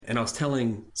and I was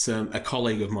telling a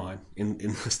colleague of mine in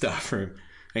the staff room,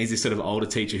 and he's this sort of older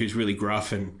teacher who's really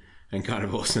gruff and kind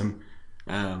of awesome.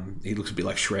 He looks a bit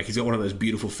like Shrek. He's got one of those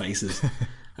beautiful faces.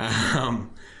 And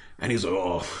he was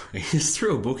like, he just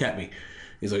threw a book at me.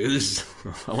 He's like,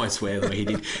 I won't swear the way he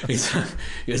did. He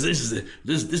goes,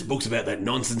 this book's about that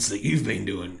nonsense that you've been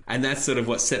doing. And that's sort of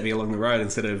what set me along the road and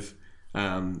sort of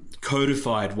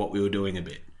codified what we were doing a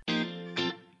bit.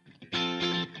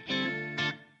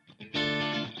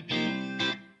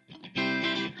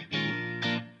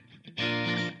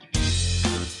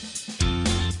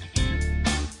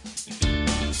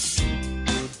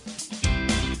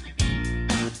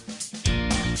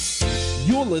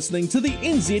 You're listening to the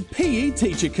NZPE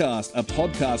TeacherCast, a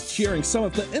podcast sharing some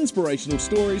of the inspirational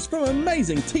stories from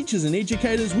amazing teachers and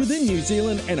educators within New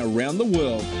Zealand and around the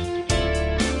world.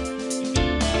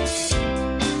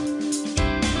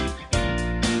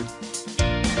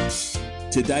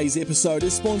 Today's episode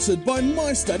is sponsored by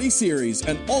My Study Series,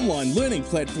 an online learning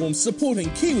platform supporting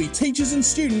Kiwi teachers and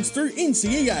students through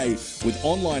NCEA. With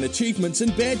online achievements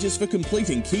and badges for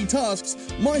completing key tasks,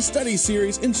 My Study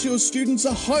Series ensures students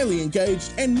are highly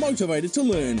engaged and motivated to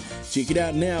learn. Check it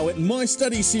out now at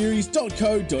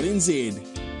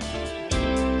mystudyseries.co.nz.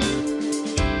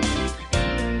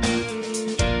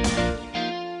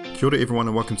 Kia ora everyone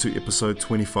and welcome to episode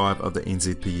 25 of the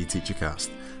NZPE TeacherCast.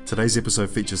 Today's episode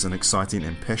features an exciting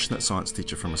and passionate science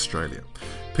teacher from Australia.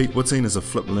 Pete Whitting is a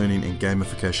flip learning and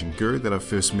gamification guru that I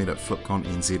first met at FlipCon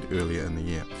NZ earlier in the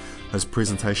year. His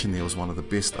presentation there was one of the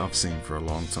best I've seen for a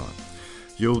long time.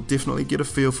 You'll definitely get a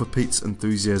feel for Pete's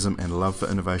enthusiasm and love for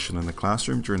innovation in the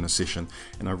classroom during the session,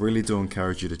 and I really do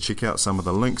encourage you to check out some of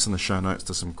the links in the show notes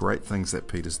to some great things that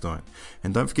Pete is doing.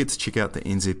 And don't forget to check out the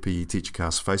NZPE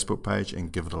TeacherCast Facebook page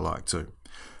and give it a like too.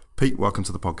 Pete, welcome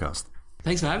to the podcast.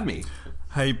 Thanks for having me.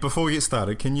 Hey, before we get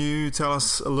started, can you tell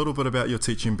us a little bit about your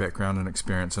teaching background and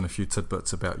experience and a few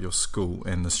tidbits about your school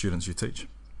and the students you teach?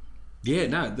 Yeah,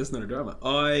 no, that's not a drama.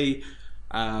 I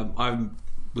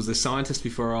was a scientist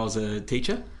before I was a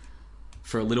teacher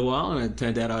for a little while, and it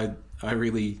turned out I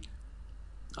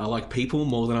like people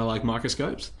more than I like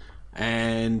microscopes.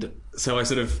 And so I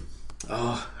sort of,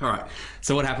 all right.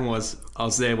 So what happened was I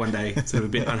was there one day, sort of a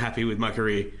bit unhappy with my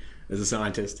career as a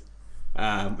scientist.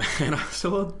 And I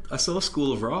saw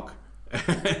School of Rock.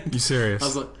 You serious? I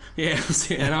was like, yeah,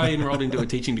 and I enrolled into a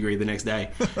teaching degree the next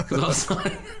day because I was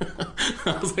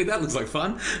like, that looks like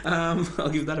fun. I'll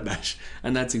give that a bash,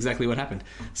 and that's exactly what happened.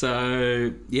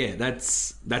 So yeah,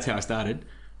 that's how I started.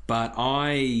 But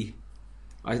I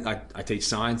teach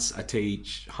science. I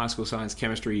teach high school science,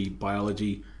 chemistry,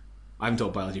 biology. I haven't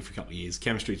taught biology for a couple of years.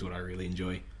 Chemistry is what I really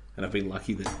enjoy, and I've been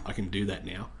lucky that I can do that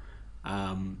now.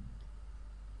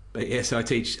 But yeah, so I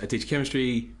teach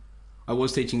chemistry. I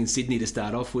was teaching in Sydney to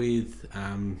start off with.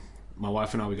 My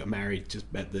wife and I, we got married just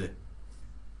about the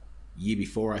year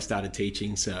before I started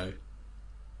teaching, so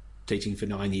teaching for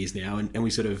 9 years now, and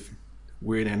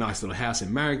we're in our nice little house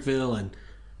in Marrickville,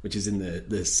 which is in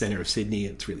the centre of Sydney.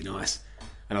 It's really nice.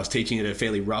 And I was teaching at a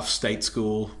fairly rough state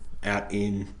school out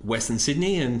in Western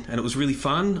Sydney, and it was really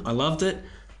fun. I loved it.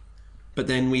 But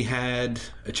then we had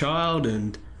a child,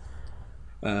 and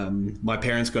my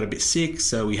parents got a bit sick,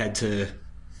 so we had to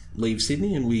leave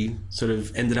Sydney, and we sort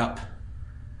of ended up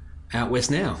out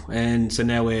west now. And so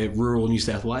now we're rural New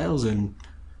South Wales, and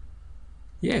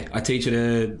yeah, I teach at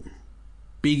a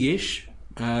big-ish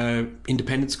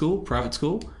independent school, private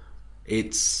school.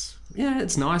 It's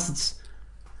nice. It's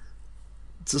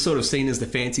sort of seen as the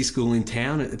fancy school in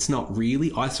town. It's not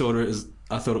really. I thought it was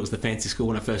the fancy school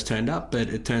when I first turned up, but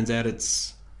it turns out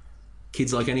it's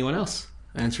kids like anyone else,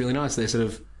 and it's really nice. They're sort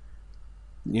of,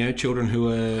 children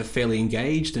who are fairly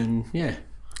engaged, and yeah.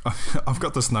 I've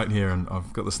got this note here, and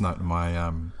I've got this note in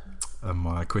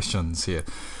my questions here.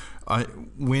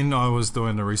 When I was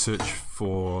doing the research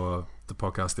for the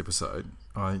podcast episode,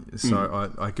 I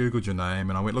googled your name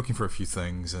and I went looking for a few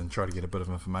things and tried to get a bit of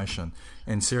information.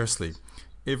 And seriously,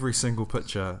 every single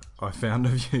picture I found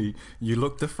of you, you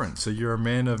look different. So you're a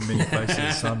man of many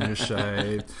faces. Some you're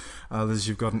shaved, others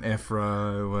you've got an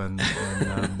afro, and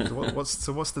what's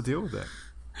the deal with that?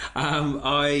 I'm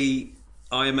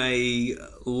a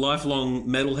lifelong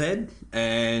metalhead,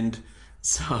 and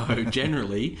so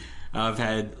generally I've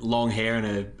had long hair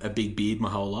and a big beard my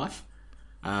whole life.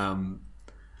 Since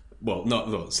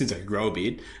I could grow a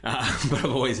beard, but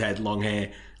I've always had long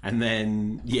hair. And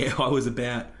then, I was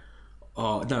my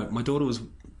daughter was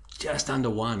just under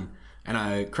 1, and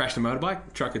I crashed a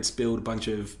motorbike. Truck had spilled a bunch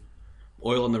of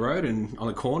oil on the road and on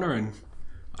the corner, and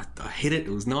I hit it.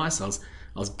 It was nice. I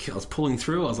was pulling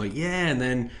through. I was like, yeah, and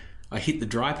then I hit the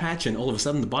dry patch, and all of a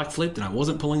sudden the bike flipped, and I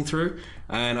wasn't pulling through,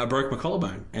 and I broke my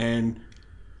collarbone, and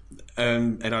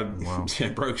I Wow.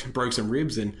 broke some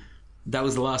ribs, and that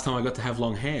was the last time I got to have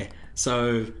long hair.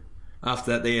 So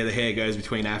after that, the hair goes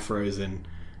between afros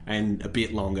and a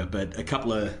bit longer. But a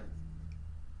couple of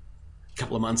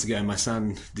months ago, my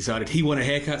son decided he wanted a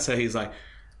haircut, so he's like,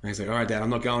 all right, Dad,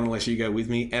 I'm not going unless you go with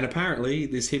me. And apparently,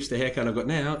 this hipster haircut I've got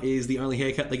now is the only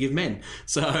haircut they give men.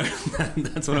 So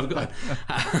that's what I've got.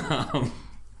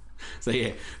 So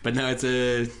yeah, but no,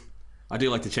 I do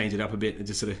like to change it up a bit. It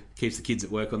just sort of keeps the kids at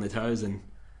work on their toes, and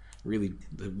really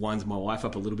winds my wife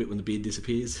up a little bit when the beard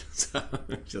disappears. So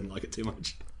she doesn't like it too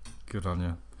much. Good on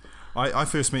you. I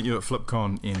first met you at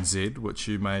FlipCon NZ, which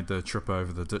you made the trip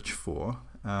over the ditch for.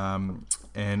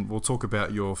 And we'll talk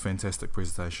about your fantastic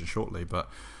presentation shortly. But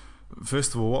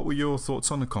first of all, what were your thoughts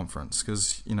on the conference?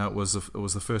 Because it was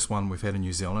the first one we've had in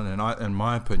New Zealand, and in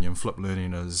my opinion, flip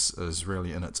learning is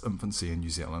really in its infancy in New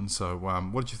Zealand. So,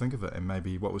 what did you think of it, and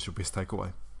maybe what was your best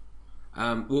takeaway?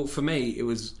 Well, for me, it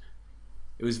was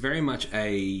very much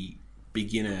a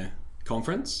beginner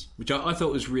conference, which I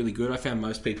thought was really good. I found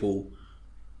most people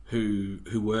who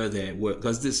were there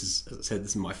because this is, as I said,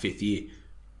 this is my 5th year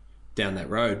down that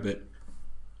road, but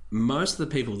most of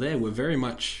the people there were very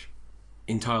much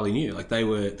entirely new. Like they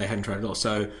hadn't tried it all,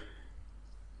 so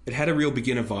it had a real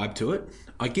beginner vibe to it.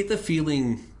 I get the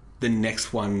feeling the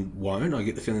next one won't. I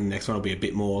get the feeling the next one will be a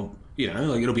bit more,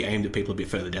 like it'll be aimed at people a bit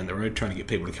further down the road, trying to get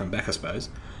people to come back, I suppose.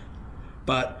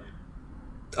 But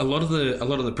a lot of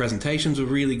the presentations were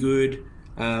really good.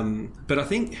 But I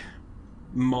think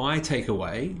my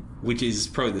takeaway, which is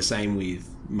probably the same with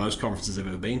most conferences I've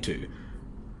ever been to,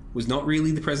 was not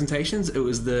really the presentations. It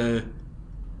was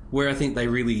where I think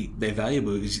they're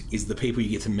valuable is the people you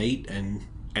get to meet and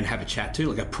have a chat to,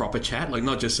 like a proper chat, like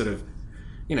not just sort of,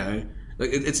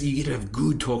 like you get to have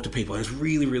good talk to people, and it's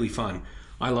really, really fun.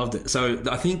 I loved it. So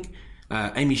I think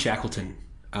Amy Shackleton,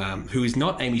 who is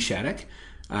not Amy Shattuck,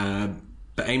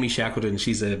 but Amy Shackleton,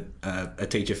 she's a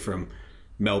teacher from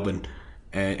Melbourne,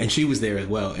 and she was there as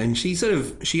well, and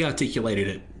she articulated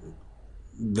it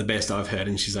the best I've heard,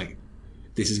 and she's like,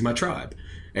 this is my tribe.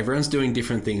 Everyone's doing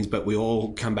different things, but we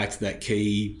all come back to that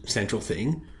key central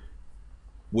thing.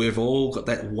 We've all got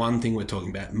that one thing we're talking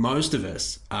about. Most of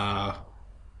us are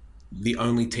the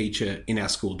only teacher in our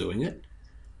school doing it.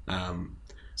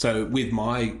 So with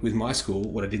my school,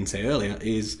 what I didn't say earlier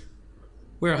is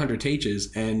we're 100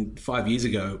 teachers, and 5 years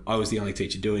ago, I was the only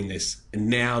teacher doing this. And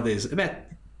now there's about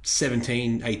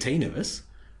 17, 18 of us,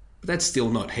 but that's still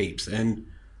not heaps. And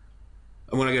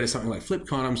when I go to something like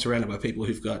FlipCon, I'm surrounded by people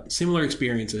who've got similar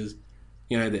experiences.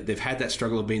 That they've had that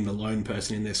struggle of being the lone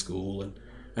person in their school,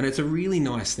 and it's a really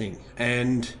nice thing.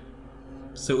 And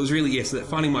so it was really, yes, that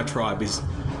finding my tribe is,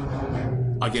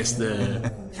 I guess,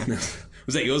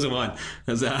 was that yours or mine?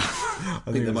 I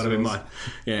think that might have been mine.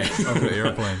 Yeah, I've got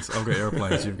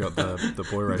airplanes. You've got the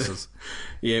boy races.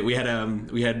 Yeah, we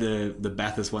had the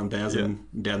Bathurst 1000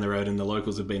 down the road, and the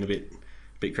locals have been a bit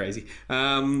crazy.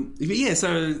 But yeah,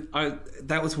 so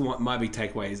that was what my big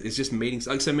takeaway is just meeting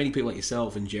like so many people like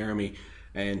yourself and Jeremy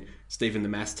and Stephen, the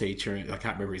maths teacher. I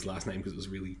can't remember his last name because it was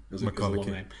a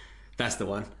long name. That's the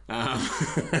one.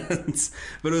 But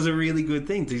it was a really good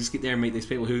thing to just get there and meet these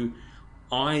people who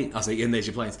I see, and there's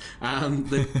your planes. I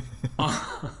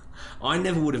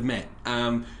never would have met,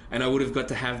 and I would have got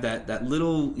to have that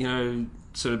little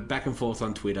sort of back and forth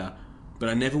on Twitter, but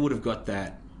I never would have got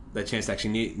that chance to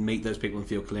actually meet those people and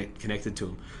feel connected to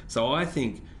them. So I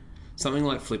think something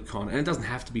like FlipCon, and it doesn't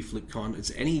have to be FlipCon,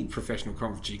 it's any professional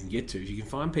conference you can get to. If you can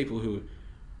find people who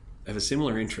have a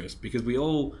similar interest, because we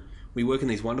work in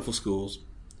these wonderful schools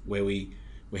where we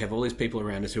have all these people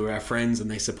around us who are our friends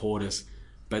and they support us.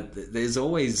 But there's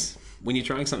always, when you're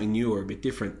trying something new or a bit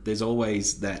different, there's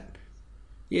always that,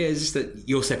 it's just that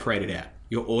you're separated out.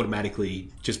 You're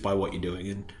automatically just by what you're doing.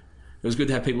 And it was good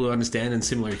to have people who understand and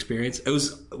similar experience.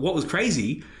 What was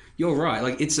crazy, you're right,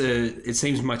 like it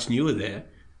seems much newer there,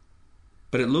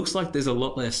 but it looks like there's a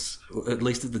lot less, at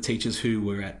least of the teachers who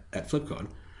were at FlipCon,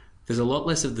 there's a lot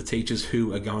less of the teachers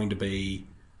who are going to be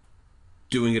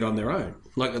doing it on their own.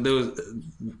 Like there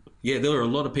were a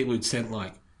lot of people who'd sent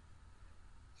like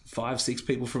 5-6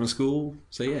 people from a school.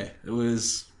 So yeah,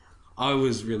 I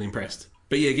was really impressed.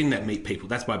 But yeah, getting that meet people,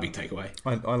 that's my big takeaway.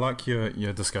 I like your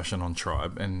discussion on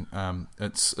tribe, and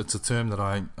it's a term that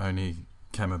I only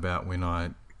came about when I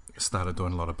started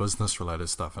doing a lot of business related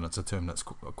stuff, and it's a term that's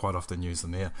quite often used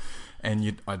in there.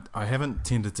 And I haven't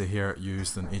tended to hear it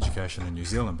used in education in New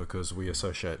Zealand because we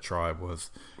associate tribe with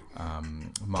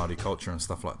Māori culture and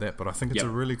stuff like that. But I think it's a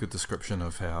really good description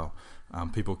of how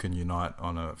people can unite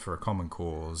for a common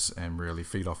cause and really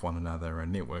feed off one another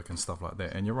and network and stuff like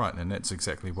that. And you're right, and that's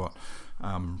exactly what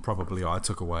probably I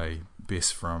took away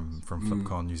best from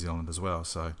FlipCon New Zealand as well.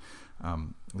 So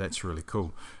that's really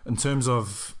cool. In terms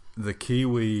of the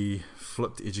Kiwi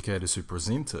flipped educators who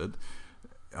presented,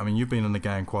 I mean, you've been in the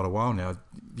game quite a while now.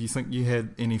 Do you think you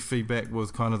had any feedback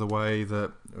with kind of the way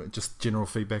that, just general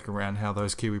feedback around how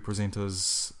those Kiwi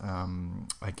presenters,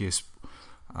 I guess,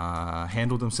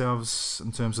 handled themselves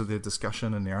in terms of their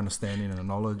discussion and their understanding and their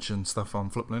knowledge and stuff on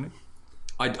flip learning?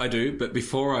 I do, but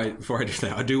before I do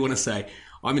that, I do want to say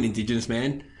I'm an Indigenous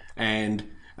man, and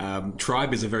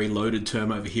tribe is a very loaded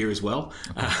term over here as well.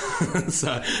 Okay.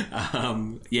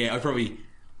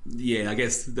 I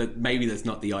guess that maybe that's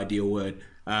not the ideal word.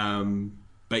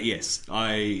 But yes,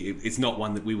 it's not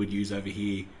one that we would use over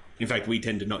here. In fact, we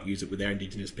tend to not use it with our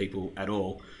Indigenous people at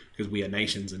all because we are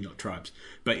nations and not tribes.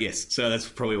 But yes, so that's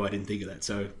probably why I didn't think of that.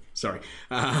 So sorry.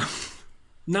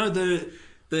 No, the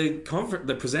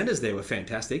presenters there were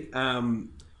fantastic.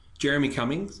 Jeremy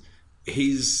Cummings,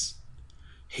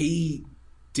 he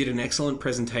did an excellent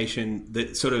presentation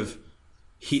that sort of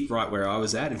hit right where I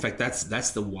was at. In fact,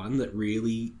 that's the one that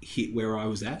really hit where I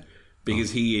was at, because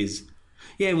he was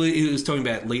talking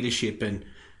about leadership and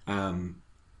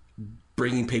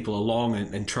bringing people along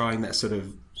and trying that sort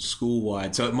of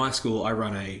school-wide. So at my school, I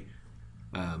run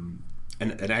an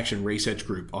action research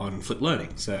group on flip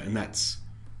learning. So, and that's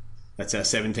our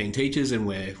 17 teachers, and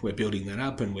we're building that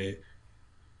up, and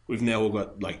we've now all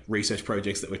got like research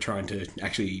projects that we're trying to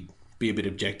actually be a bit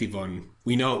objective on.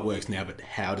 We know it works now, but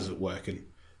how does it work and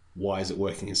why is it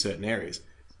working in certain areas?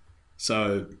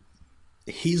 So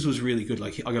his was really good.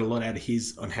 Like, I got a lot out of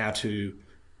his on how to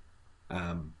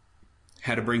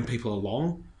bring people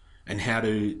along and how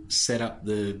to set up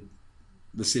the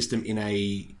system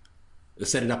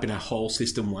set it up in a whole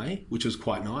system way, which was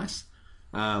quite nice.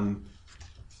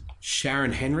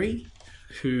 Sharon Henry,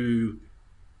 who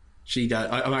she does,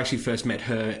 I actually first met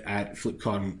her at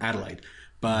FlipCon Adelaide,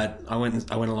 but I went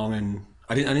along and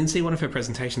I didn't see one of her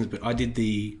presentations, but I did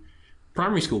the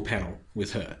primary school panel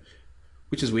with her,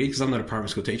 which is weird because I'm not a primary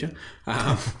school teacher.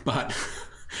 But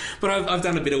I've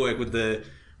done a bit of work with the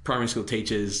primary school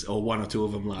teachers, or one or two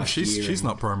of them last year. She's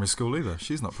not primary school either.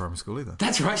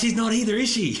 That's right. She's not either, is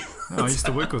she? No, I used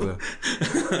to work with her.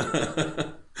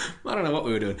 I don't know what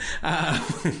we were doing.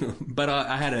 But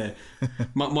I had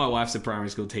my wife's a primary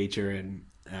school teacher, and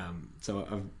so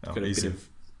I've got a bit of...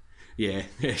 Yeah,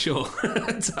 sure.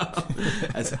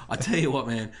 I tell you what,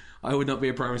 man, I would not be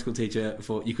a primary school teacher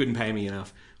you couldn't pay me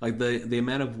enough. Like the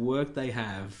amount of work they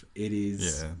have, it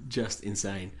is just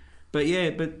insane. But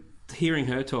hearing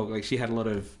her talk, like, she had a lot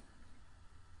of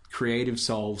creative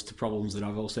solves to problems that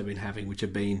I've also been having, which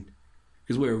have been,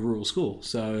 because we're a rural school,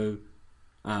 so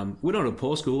we're not a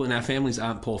poor school, and our families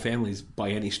aren't poor families by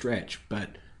any stretch, but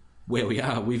where we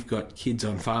are, we've got kids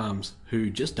on farms who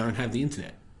just don't have the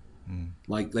internet.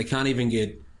 Like, they can't even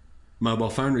get mobile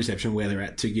phone reception where they're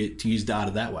at to use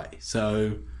data that way.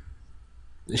 So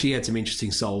she had some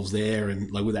interesting solves there,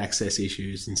 and like with access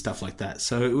issues and stuff like that.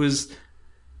 So it was,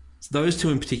 those two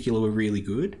in particular were really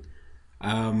good.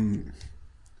 I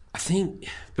think,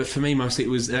 but for me mostly it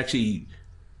was actually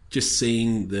just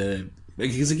seeing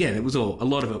because again, it was a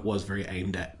lot of it was very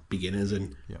aimed at beginners,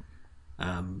 and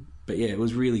but yeah, it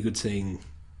was really good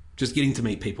just getting to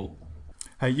meet people.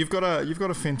 Hey, you've got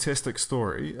a fantastic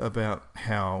story about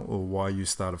how or why you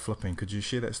started flipping. Could you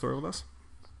share that story with us?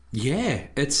 Yeah,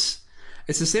 it's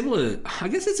a similar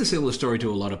story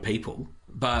to a lot of people,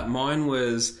 but mine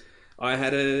was, I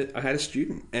had a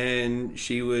student, and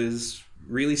she was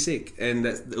really sick, and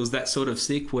it was that sort of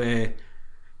sick where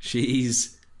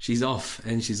she's off,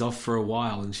 and she's off for a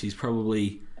while, and she's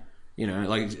probably,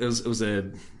 like, it was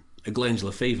a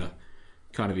glandular fever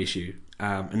kind of issue.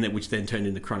 And which then turned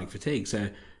into chronic fatigue. So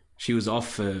she was off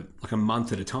for like a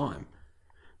month at a time.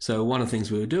 So one of the things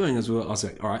we were doing is I was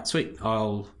like, all right, sweet.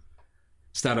 I'll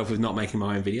start off with not making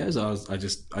my own videos.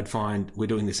 I'd find we're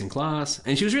doing this in class.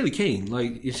 And she was really keen.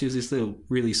 Like, she was this little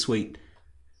really sweet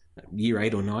year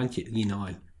 8 or 9 kid, year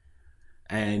 9.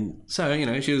 And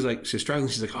so, she was struggling.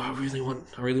 She's like, oh, I really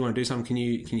want to do something. Can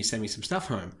you send me some stuff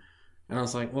home? And I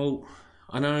was like, well,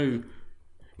 I know,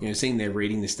 sitting there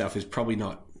reading this stuff is probably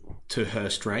not to her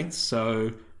strengths, so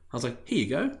I was like, here you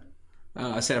go.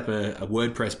 I set up a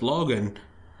WordPress blog, and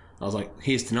I was like,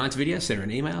 here's tonight's video, send her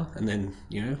an email, and then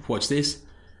watch this,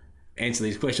 answer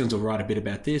these questions, or write a bit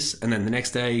about this, and then the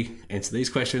next day answer these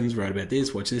questions, write about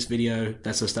this, watch this video,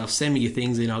 that sort of stuff. Send me your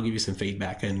things in, I'll give you some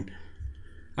feedback. And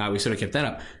we sort of kept that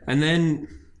up, and then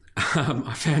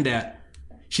I found out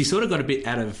she sort of got a bit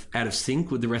out of sync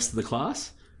with the rest of the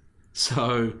class.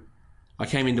 So I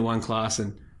came into one class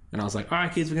and I was like, all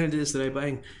right, kids, we're going to do this today.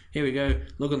 Bang. Here we go.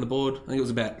 Look on the board. I think it was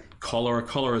about cholera.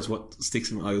 Cholera is what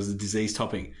sticks in my, it was a disease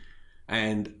topic.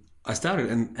 And I started,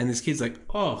 and this kid's like,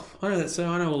 oh, I know that, so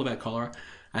I know all about cholera.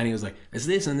 And he was like, it's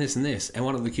this and this and this. And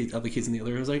one of the other kids in the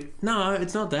other room was like, no,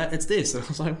 it's not that, it's this. And I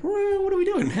was like, well, what are we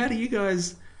doing? How do you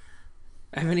guys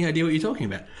have any idea what you're talking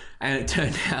about? And it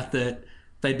turned out that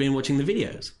they'd been watching the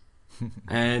videos.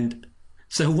 And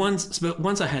so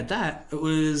once I had that,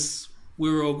 we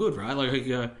were all good, right? Like I could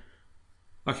go,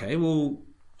 okay, well,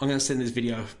 I'm going to send this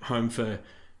video home for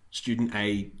student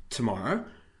A tomorrow.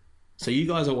 So you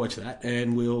guys will watch that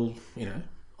and we'll,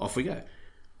 off we go.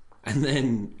 And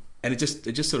it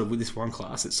just sort of, with this one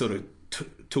class, it sort of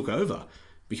took over,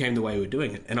 became the way we were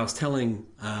doing it. And I was telling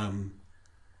a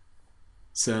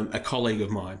colleague of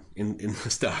mine in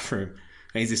the staff room,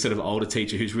 and he's this sort of older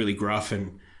teacher who's really gruff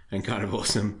and kind of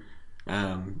awesome.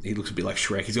 He looks a bit like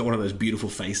Shrek. He's got one of those beautiful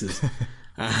faces.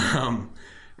 And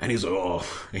he was like, oh,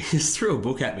 he just threw a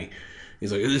book at me.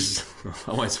 He's like,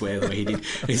 I won't swear the way he did.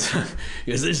 He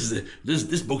goes,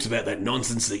 this book's about that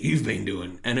nonsense that you've been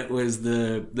doing. And it was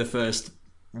the first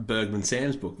Bergman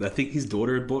Sam's book that I think his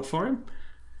daughter had bought for him.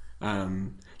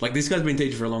 Like, this guy's been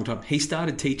teaching for a long time. He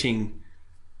started teaching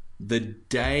the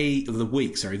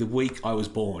week I was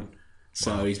born.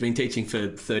 So wow. He's been teaching for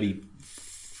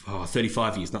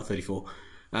 35 years, not 34.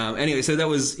 Anyway, so that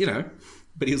was,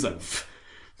 but he was like,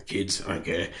 kids, I don't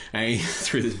care. And he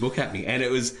threw this book at me. And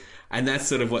that's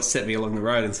sort of what set me along the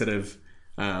road and sort of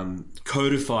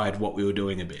codified what we were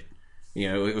doing a bit.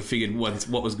 We figured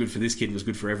what was good for this kid was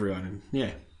good for everyone. And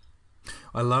yeah.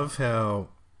 I love how,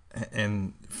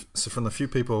 and so from the few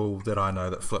people that I know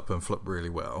that flip really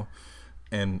well,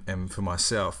 and for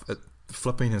myself,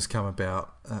 flipping has come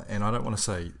about, and I don't want to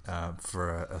say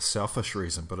for a selfish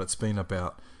reason, but it's been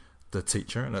about the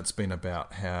teacher, and it's been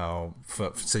about how,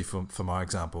 for my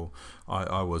example,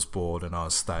 I was bored and I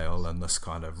was stale, and this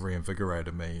kind of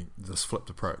reinvigorated me, this flipped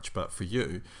approach. But for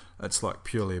you, it's like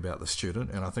purely about the student,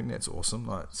 and I think that's awesome.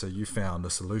 Like, so you found a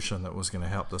solution that was going to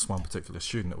help this one particular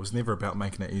student. It was never about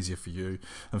making it easier for you.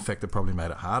 In fact, it probably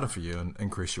made it harder for you and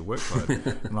increased your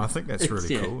workload. And I think that's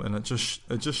really cool, and it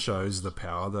just shows the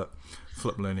power that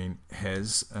flip learning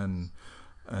has in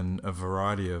a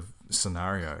variety of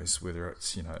scenarios, whether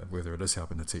it's whether it is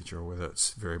helping the teacher or whether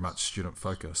it's very much student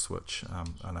focused, which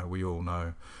I know we all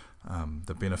know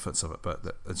the benefits of it, but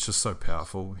it's just so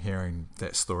powerful hearing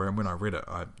that story. And when I read it,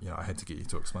 I had to get you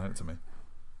to explain it to me.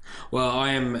 Well,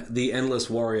 I am the endless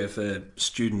warrior for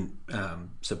student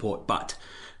support, but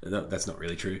that's not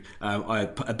really true.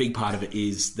 A big part of it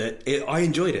is that I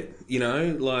enjoyed it.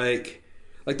 Like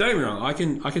don't get me wrong, I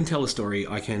can tell a story.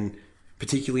 I can,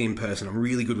 particularly in person, I'm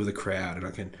really good with a crowd, and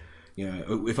I can,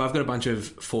 if I've got a bunch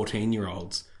of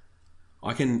 14-year-olds,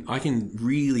 I can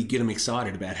really get them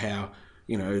excited about how,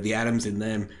 the atoms in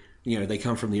them, they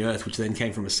come from the Earth, which then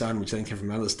came from a sun, which then came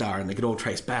from another star, and they could all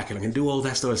trace back, and I can do all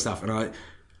that sort of stuff, and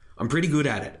I'm pretty good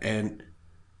at it,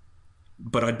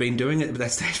 but I'd been doing it at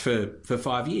that stage for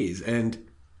 5 years, and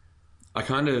I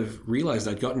kind of realized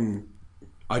I'd gotten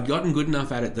good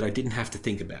enough at it that I didn't have to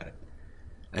think about it,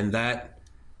 and that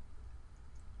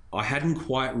I hadn't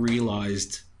quite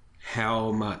realized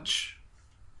how much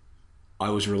I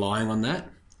was relying on that.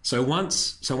 So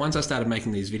once I started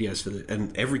making these videos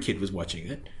and every kid was watching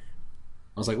it,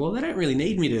 I was like, well, they don't really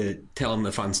need me to tell them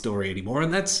the fun story anymore.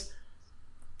 And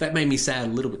that made me sad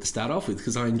a little bit to start off with,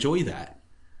 because I enjoy that.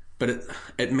 But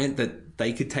it meant that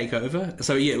they could take over.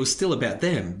 So yeah, it was still about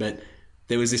them, but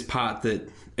there was this part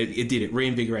that it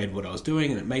reinvigorated what I was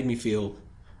doing, and it made me feel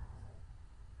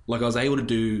like I was able to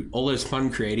do all those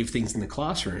fun, creative things in the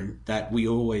classroom that we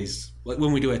always, like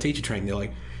when we do our teacher training, they're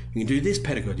like, you can do this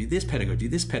pedagogy, this pedagogy,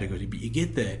 this pedagogy, but you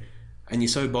get there and you're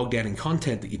so bogged down in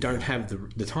content that you don't have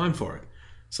the time for it.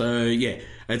 So yeah,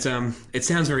 it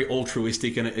sounds very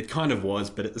altruistic, and it kind of was,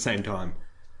 but at the same time,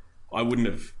 I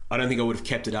don't think I would have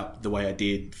kept it up the way I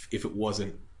did if it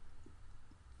wasn't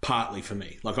partly for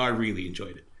me. Like, I really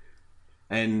enjoyed it.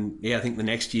 And yeah, I think the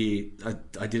next year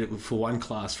I did it for one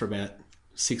class for about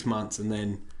 6 months, and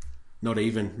then not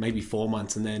even, maybe 4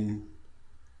 months, and then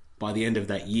by the end of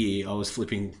that year I was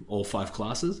flipping all 5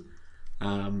 classes.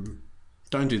 Don't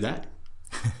do that.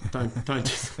 don't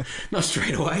do, not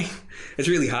straight away. It's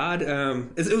really hard.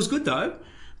 It was good though,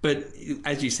 but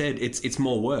as you said, it's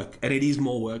more work, and it is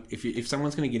more work. If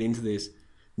someone's going to get into this,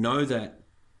 know that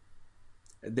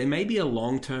there may be a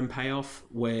long-term payoff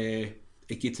where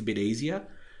it gets a bit easier.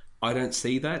 I don't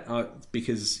see that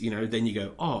because then you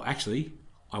go, oh, actually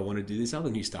I want to do this other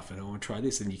new stuff, and I want to try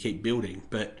this, and you keep building.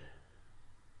 But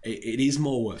it is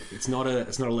more work. It's not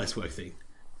a less work thing.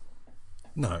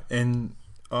 No, and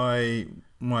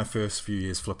my first few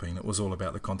years flipping, it was all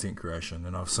about the content creation,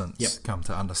 and I've since come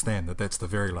to understand that that's the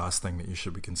very last thing that you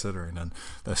should be considering. And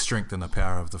the strength and the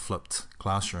power of the flipped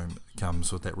classroom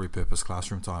comes with that repurposed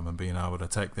classroom time, and being able to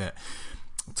take that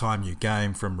time you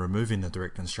gain from removing the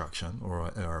direct instruction or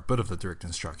a bit of the direct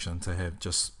instruction to have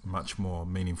just much more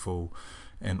meaningful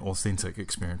and authentic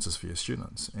experiences for your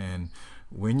students. And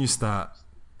when you start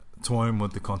toying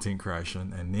with the content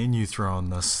creation, and then you throw on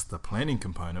the planning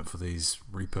component for these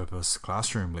repurposed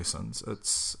classroom lessons,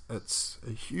 it's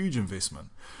a huge investment,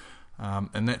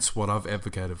 and that's what I've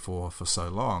advocated for so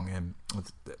long. And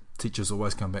teachers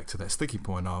always come back to that sticky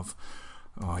point of,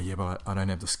 oh yeah, but I don't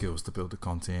have the skills to build the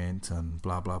content and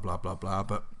blah blah blah blah blah.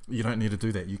 But you don't need to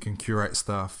do that. You can curate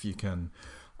stuff, you can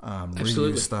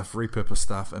reuse stuff, repurpose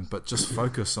stuff, but just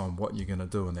focus on what you're going to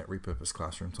do in that repurposed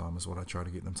classroom time is what I try to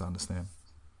get them to understand.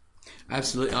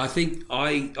 Absolutely. I think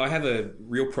I have a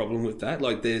real problem with that.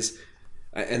 Like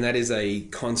and that is a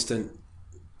constant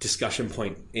discussion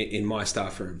point in my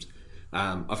staff rooms.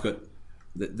 I've got,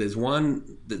 there's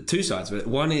two sides of it.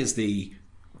 One is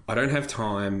I don't have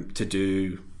time to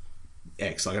do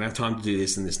X. Like, I don't have time to do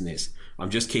this and this and this. I'm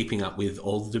just keeping up with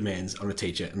all the demands on a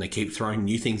teacher, and they keep throwing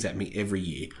new things at me every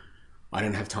year. I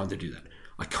don't have time to do that.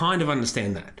 I kind of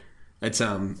understand that. It's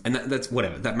and that's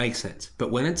whatever. That makes sense. But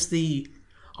when it's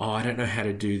I don't know how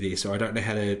to do this, or I don't know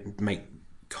how to make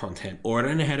content, or I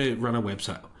don't know how to run a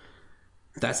website,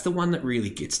 that's the one that really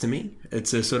gets to me.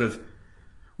 It's a sort of,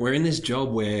 we're in this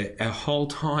job where our whole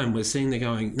time we're sitting there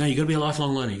going, no, you got to be a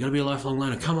lifelong learner. You got to be a lifelong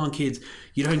learner. Come on, kids.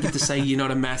 You don't get to say you're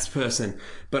not a maths person,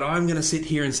 but I'm going to sit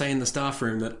here and say in the staff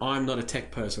room that I'm not a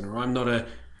tech person, or I'm not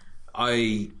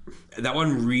that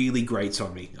one really grates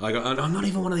on me. Like, I'm not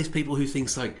even one of these people who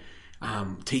thinks like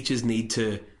teachers need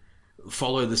to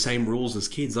follow the same rules as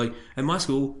kids. Like, at my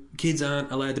school, kids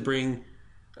aren't allowed to bring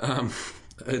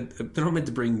they're not meant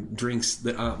to bring drinks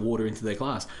that aren't water into their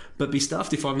class, but be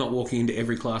stuffed if I'm not walking into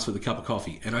every class with a cup of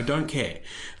coffee, and I don't care.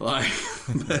 Like,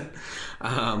 but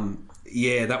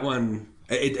yeah, that one,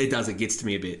 it gets to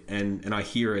me a bit, and I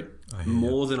hear it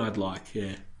more than I'd like.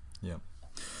 Yeah.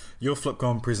 Your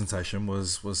FlipCon presentation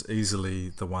was easily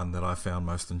the one that I found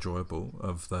most enjoyable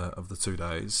of the 2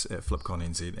 days at FlipCon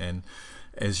NZ, and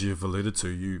as you've alluded to,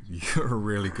 you're a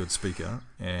really good speaker,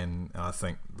 and I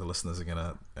think the listeners are going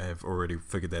to have already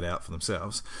figured that out for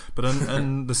themselves. But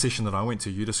in the session that I went to,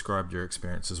 you described your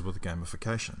experiences with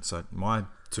gamification. So my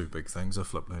two big things are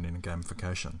flip learning and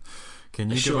gamification.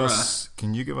 Can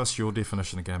you give us your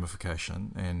definition of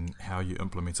gamification and how you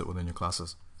implement it within your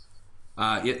classes?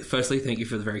 Firstly, thank you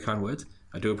for the very kind words.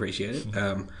 I do appreciate it.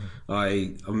 I'm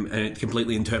a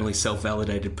completely internally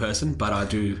self-validated person, but I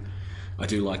do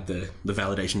like the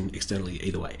validation externally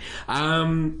either way.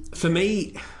 For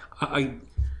me, I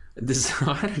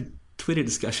had a Twitter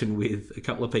discussion with a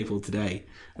couple of people today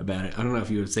about it. I don't know if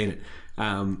you have seen it,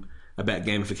 about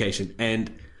gamification.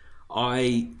 And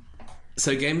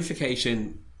so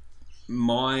gamification,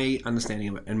 my understanding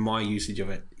of it and my usage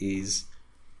of it is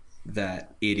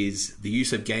that it is the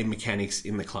use of game mechanics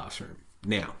in the classroom.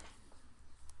 Now,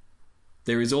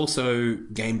 there is also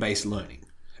game-based learning.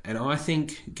 And I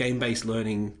think game-based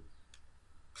learning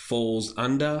falls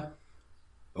under,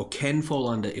 or can fall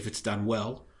under if it's done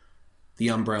well, the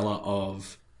umbrella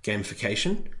of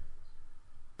gamification.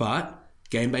 But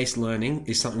game-based learning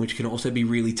is something which can also be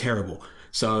really terrible.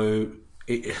 So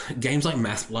games like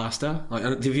Math Blaster, like,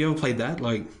 have you ever played that?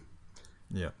 Like,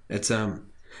 yeah, it's so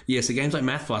games like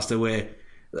Math Blaster, where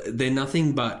they're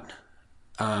nothing but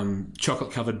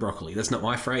chocolate-covered broccoli. That's not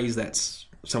my phrase. That's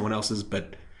someone else's,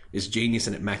 but it's genius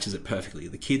and it matches it perfectly.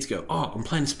 The kids go, oh, I'm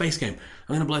playing a space game. I'm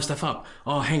going to blow stuff up.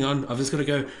 Oh, hang on. I've just got to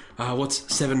go,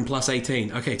 what's 7 plus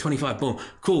 18? Okay, 25. Boom.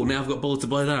 Cool. Now I've got bullets to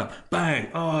blow that up. Bang.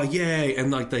 Oh, yay.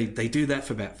 And like they do that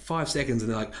for about 5 seconds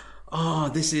and they're like, oh,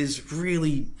 this is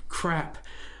really crap.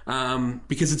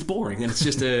 Because it's boring and it's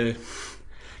just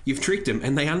you've tricked them.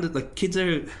 And kids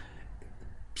are,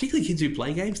 particularly kids who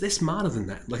play games, they're smarter than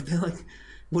that. Like, they're like,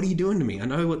 what are you doing to me? I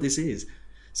know what this is.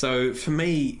 So for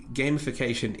me,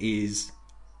 gamification is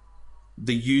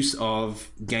the use of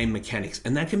game mechanics,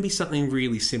 and that can be something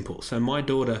really simple. So my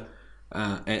daughter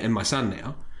and my son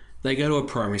now, they go to a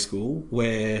primary school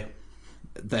where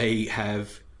they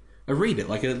have a reader,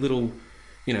 like a little,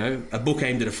 a book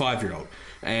aimed at a 5-year-old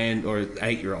or an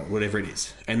 8-year-old, whatever it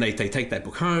is. And they take that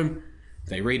book home,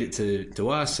 they read it to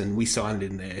us, and we sign it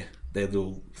in their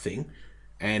little thing.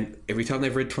 And every time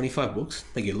they've read 25 books,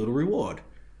 they get a little reward.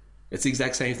 It's the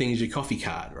exact same thing as your coffee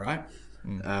card, right?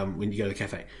 when you go to the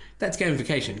cafe. That's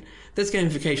gamification. That's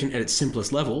gamification at its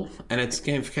simplest level, and it's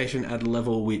gamification at a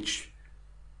level which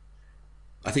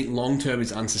I think long-term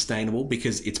is unsustainable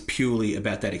because it's purely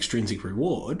about that extrinsic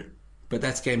reward, but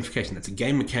that's gamification. That's a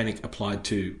game mechanic applied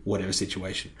to whatever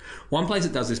situation. One place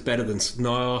that does this better than...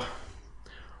 No,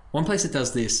 one place that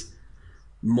does this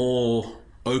more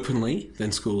openly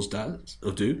than schools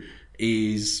do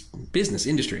is business,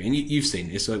 industry. And you've seen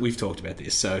this, so we've talked about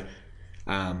this. So,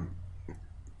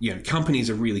 companies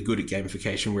are really good at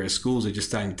gamification, whereas schools are just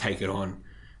starting to take it on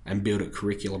and build it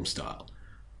curriculum style.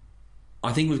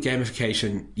 I think with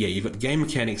gamification, you've got the game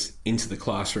mechanics into the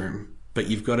classroom, but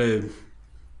you've got to...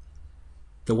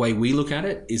 The way we look at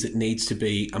it is it needs to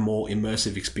be a more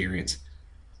immersive experience.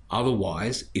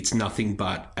 Otherwise, it's nothing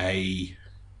but a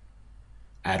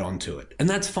add-on to it. And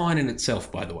that's fine in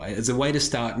itself, by the way. As a way to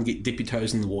start and dip your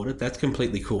toes in the water, that's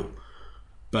completely cool.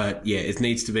 But it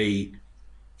needs to be...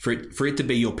 For it to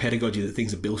be your pedagogy that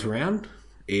things are built around,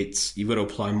 you've got to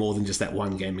apply more than just that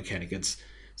one game mechanic. It's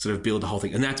sort of build the whole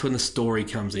thing. And that's when the story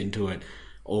comes into it,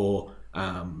 or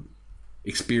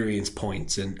experience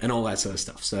points and all that sort of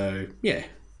stuff. So,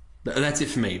 that's it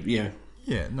for me. Yeah.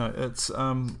 Yeah, no, it's,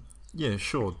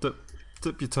 sure.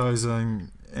 Dip your toes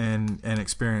in and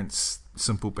experience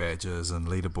simple badges and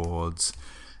leaderboards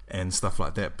and stuff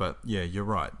like that. But, you're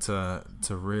right. To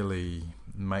really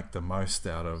make the most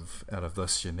out of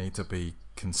this, you need to be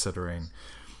considering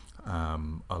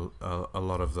a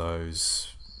lot of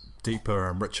those deeper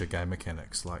and richer game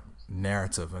mechanics, like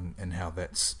narrative and how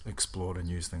that's explored and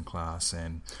used in class,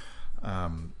 and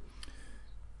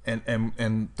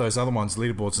those other ones,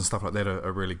 leaderboards and stuff like that,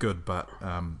 are really good. But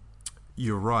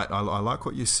you're right. I like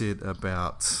what you said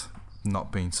about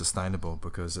not being sustainable,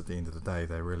 because at the end of the day,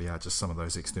 they really are just some of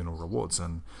those external rewards.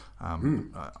 And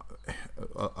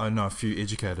I know a few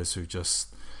educators who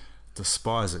just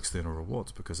despise external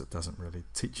rewards because it doesn't really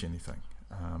teach anything.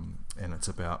 And it's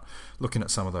about looking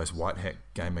at some of those white hat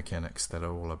game mechanics that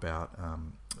are all about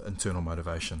internal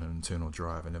motivation and internal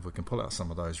drive. And if we can pull out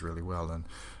some of those really well and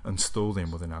install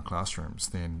them within our classrooms,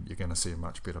 then you're going to see a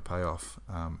much better payoff.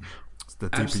 The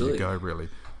deeper Absolutely. you go, really.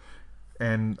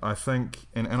 And I think,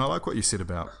 and I like what you said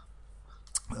about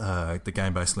the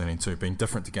game-based learning too, being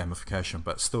different to gamification,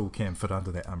 but still can fit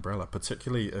under that umbrella,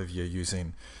 particularly if you're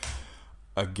using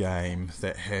a game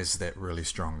that has that really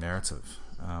strong narrative.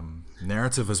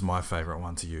 Narrative is my favourite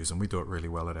one to use, and we do it really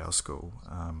well at our school.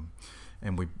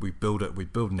 And we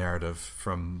build narrative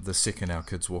from the second our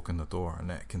kids walk in the door, and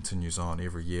that continues on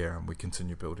every year, and we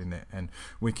continue building that, and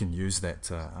we can use that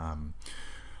to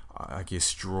I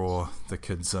guess draw the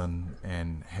kids in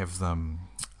and have them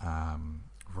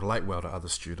relate well to other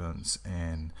students.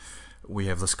 And we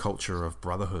have this culture of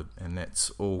brotherhood, and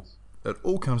it all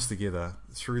comes together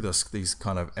through these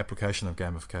kind of application of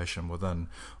gamification within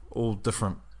all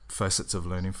different facets of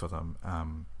learning for them,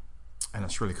 and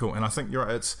it's really cool. And I think you're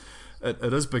right,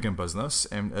 it is big in business,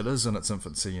 and it is in its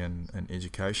infancy in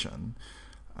education,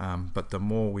 but the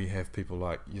more we have people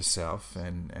like yourself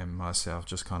and myself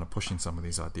just kind of pushing some of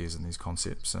these ideas and these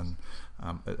concepts, and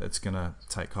it's going to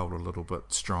take hold a little bit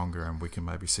stronger, and we can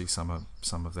maybe see some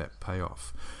of that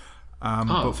payoff.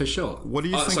 For sure. What do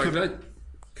you think? Sorry,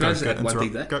 can I just add one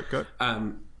thing there? Go.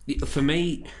 For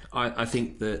me, I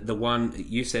think the one,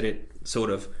 you said it sort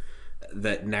of,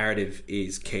 that narrative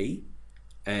is key.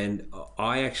 And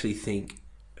I actually think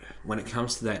when it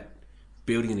comes to that,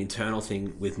 building an internal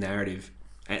thing with narrative,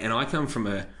 and I come from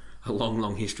a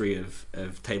long history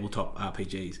of tabletop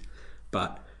RPGs,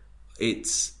 but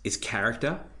it's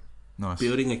character. Nice.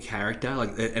 Building a character,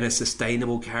 and a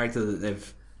sustainable character that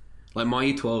they've... Like my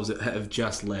Year 12s that have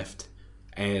just left,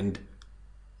 and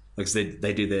like I said,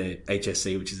 they do their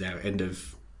HSC, which is our end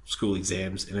of school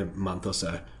exams, in a month or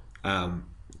so.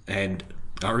 And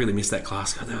I really miss that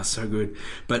class. God, that was so good.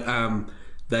 But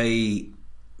they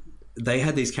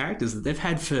had these characters that they've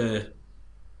had for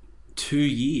 2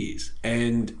 years,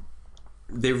 and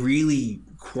they're really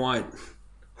quite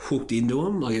hooked into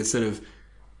them. Like, it's sort of,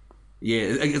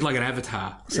 it's like an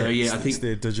avatar. So I think it's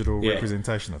their digital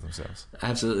representation of themselves.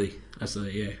 Absolutely,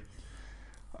 yeah.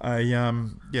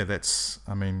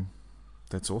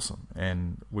 That's awesome.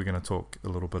 And we're going to talk a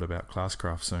little bit about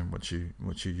Classcraft soon, which you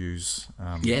use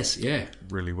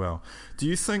really well. Do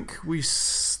you think we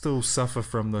still suffer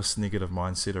from this negative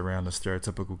mindset around the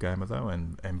stereotypical gamer though,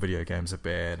 and video games are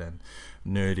bad, and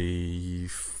nerdy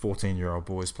 14-year-old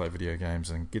boys play video games,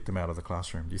 and get them out of the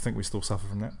classroom? Do you think we still suffer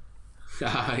from that?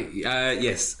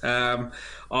 Yes. I'm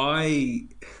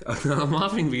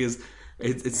laughing because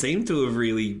it seemed to have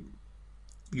really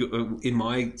in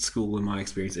my school, in my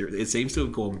experience, it seems to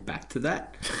have gone back to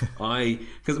that.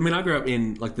 Because I grew up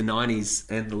in like the 90s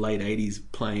and the late 80s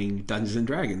playing Dungeons and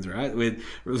Dragons, right? It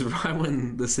was right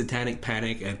when the Satanic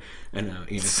Panic and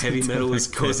heavy metal was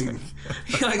causing.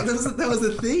 Like that was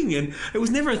a thing, and it was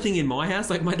never a thing in my house.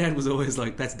 Like my dad was always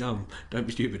like, "That's dumb, don't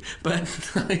be stupid," but.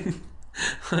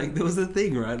 Like there was a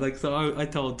thing, right? Like so, I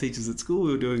told teachers at school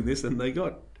we were doing this, and they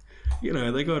got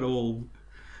all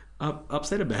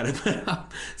upset about it.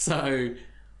 So,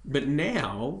 but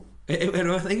now,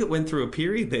 and I think it went through a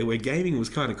period there where gaming was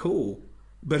kind of cool,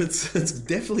 but it's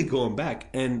definitely gone back,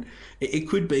 and it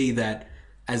could be that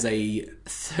as a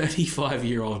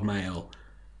 35-year-old male,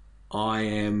 I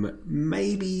am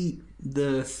maybe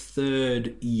the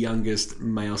third youngest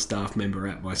male staff member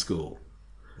at my school.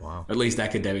 Wow. At least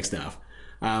academic staff.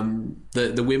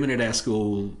 The women at our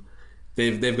school,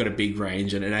 they've got a big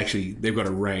range, and actually they've got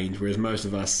a range, whereas most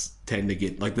of us tend to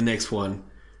get like it's 40s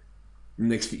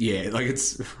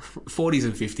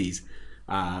and 50s.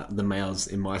 The males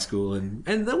in my school and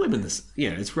the women,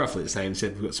 it's roughly the same.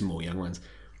 Except we've got some more young ones.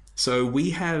 So we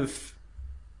have.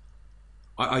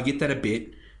 I get that a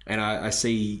bit, and I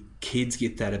see kids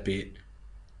get that a bit.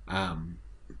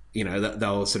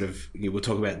 They'll sort of, we'll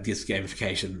talk about this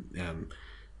gamification,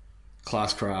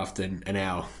 classcraft and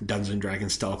our Dungeons and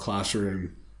Dragons style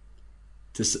classroom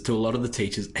to a lot of the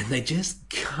teachers, and they just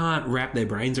can't wrap their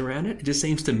brains around it. It just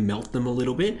seems to melt them a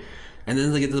little bit. And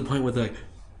then they get to the point where they're,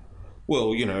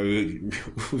 well,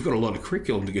 we've got a lot of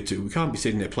curriculum to get to. We can't be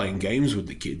sitting there playing games with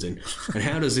the kids. And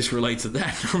how does this relate to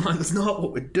that? I'm like, that's not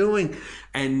what we're doing.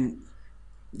 And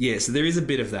yeah, so there is a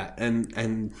bit of that.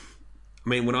 And I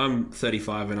mean, when I'm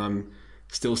 35 and I'm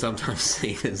still sometimes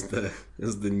seen as the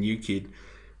new kid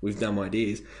with dumb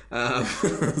ideas,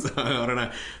 so I don't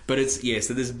know. But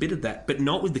so there's a bit of that, but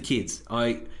not with the kids.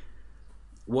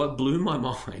 What blew my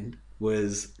mind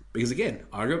was, because again,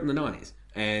 I grew up in the 90s,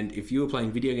 and if you were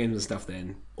playing video games and stuff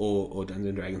then, or Dungeons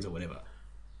and Dragons or whatever,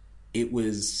 it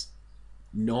was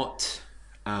not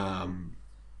a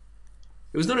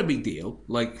big deal.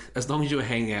 Like, as long as you were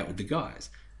hanging out with the guys.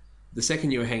 The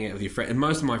second you were hanging out with your friend, and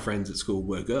most of my friends at school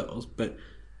were girls, but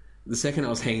the second I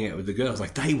was hanging out with the girls,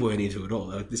 like, they weren't into it at all.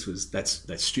 Like,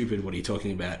 that's stupid. What are you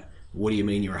talking about? What do you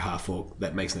mean you're a half orc?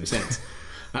 That makes no sense.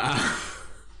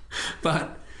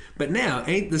 But now,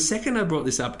 the second I brought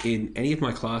this up in any of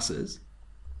my classes,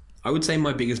 I would say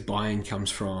my biggest buy-in comes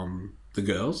from the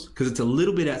girls, because it's a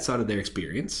little bit outside of their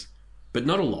experience, but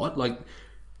not a lot. Like,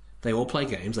 they all play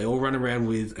games. They all run around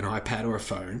with an iPad or a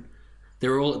phone.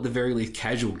 They're all at the very least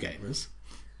casual gamers.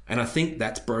 And I think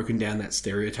that's broken down that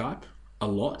stereotype a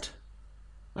lot.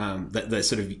 The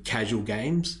sort of casual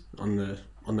games on the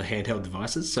handheld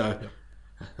devices. So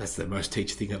that's the most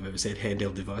teacher thing I've ever said,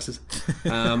 handheld devices.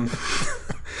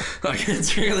 Like,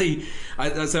 it's really...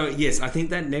 So yes, I think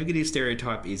that negative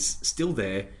stereotype is still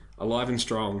there, alive and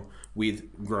strong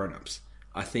with grown-ups.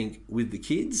 I think with the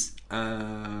kids,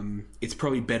 it's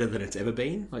probably better than it's ever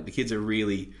been. Like, the kids are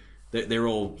really... They're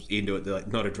all into it. They're like,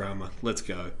 not a drama, let's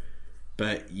go.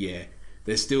 But yeah,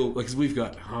 they're still, because we've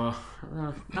got, I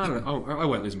don't know, I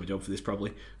won't lose my job for this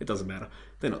probably. It doesn't matter.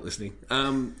 They're not listening.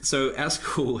 So our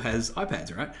school has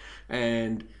iPads, right?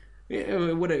 And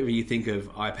whatever you think of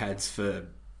iPads for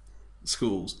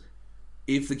schools,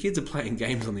 if the kids are playing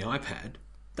games on the iPad,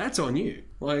 that's on you.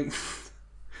 Like,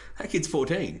 that kid's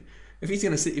 14. If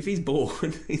he's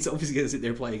bored, he's obviously going to sit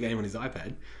there and play a game on his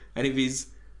iPad. And if he's,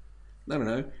 I don't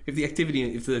know, if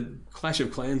the Clash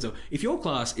of Clans, or if your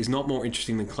class is not more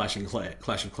interesting than Clash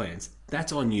of Clans,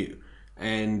 that's on you.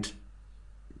 And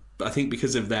I think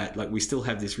because of that, like, we still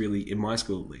have this really, in my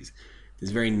school at least,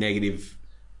 this very negative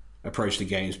approach to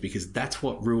games, because that's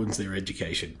what ruins their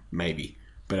education, maybe.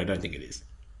 But I don't think it is.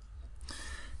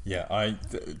 Yeah,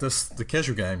 the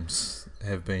casual games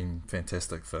have been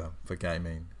fantastic for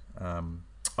gaming.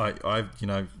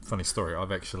 Funny story,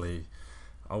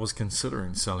 I was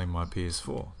considering selling my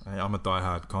PS4. I'm a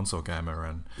diehard console gamer,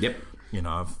 and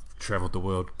I've travelled the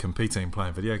world competing,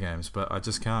 playing video games, but I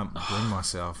just can't bring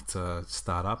myself to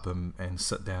start up and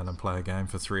sit down and play a game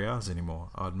for 3 hours anymore.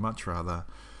 I'd much rather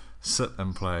sit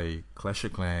and play Clash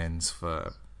of Clans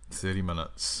for 30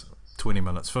 minutes, 20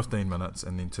 minutes, 15 minutes,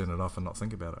 and then turn it off and not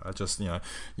think about it. I just,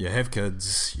 you have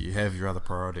kids, you have your other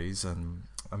priorities, and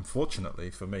unfortunately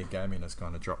for me, gaming has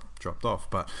kind of dropped off.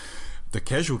 But the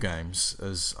casual games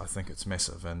I think it's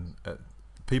massive, and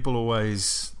people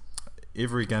always,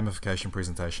 every gamification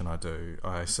presentation I do,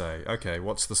 I say, okay,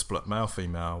 what's the split male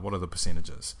female? What are the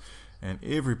percentages? And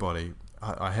everybody,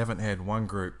 I haven't had one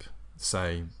group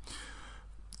say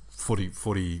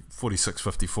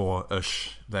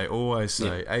 46-54-ish, they always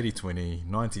say 80-20,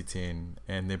 90-10,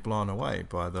 and they're blown away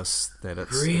by this, that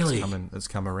it's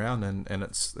come around and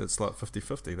it's like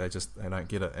 50-50. They don't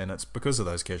get it, and it's because of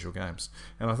those casual games.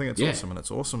 And I think it's awesome, and it's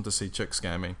awesome to see chicks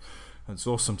gaming. It's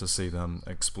awesome to see them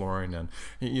exploring, and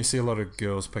you see a lot of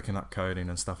girls picking up coding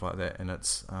and stuff like that, and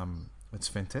it's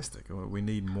fantastic. We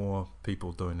need more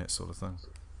people doing that sort of thing.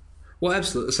 Well,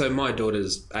 absolutely. So my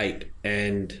daughter's 8,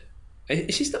 and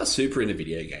she's not super into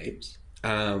video games,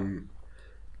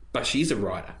 but she's a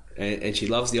writer, and she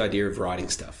loves the idea of writing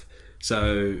stuff.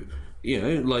 So,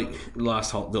 like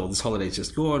this holiday's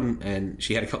just gone, and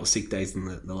she had a couple of sick days in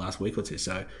the last week or two.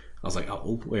 So I was like, oh,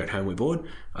 well, we're at home, we're bored.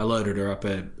 I loaded her up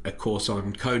a course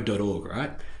on code.org,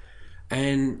 right?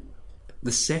 And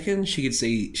the second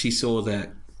she saw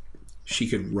that she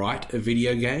could write a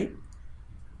video game,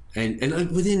 and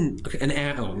within an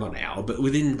hour, well, not an hour, but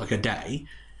within like a day,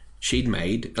 she'd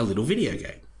made a little video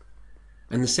game.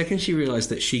 And the second she realized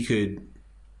that she could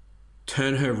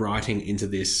turn her writing into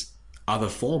this other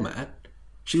format,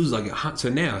 she was like, so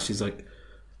now she's like,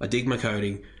 I dig my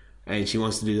coding, and she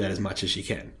wants to do that as much as she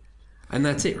can. And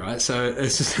that's it, right? So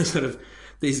it's just sort of,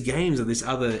 these games are this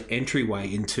other entryway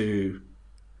into,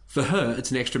 for her,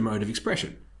 it's an extra mode of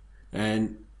expression.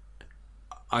 And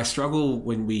I struggle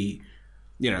when we,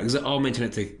 because I'll mention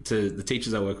it to the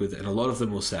teachers I work with, and a lot of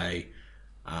them will say,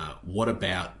 what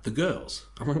about the girls?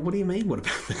 I'm like, what do you mean, what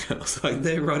about the girls? Like,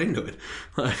 they're right into it.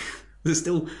 Like, there's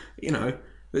still,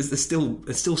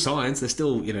 it's still science. They're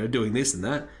still, doing this and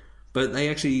that, but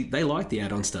they like the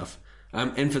add-on stuff.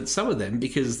 And for some of them,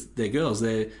 because they're girls,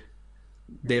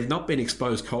 they've not been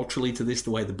exposed culturally to this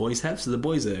the way the boys have. So the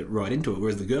boys are right into it,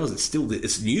 whereas the girls,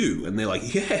 it's new, and they're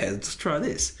like, yeah, let's try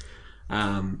this.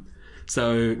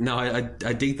 So no, I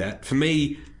dig that. For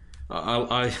me,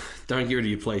 I don't get rid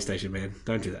of your PlayStation, man.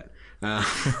 Don't do that.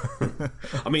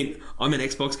 I mean, I'm an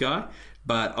Xbox guy,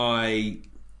 but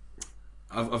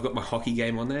I've got my hockey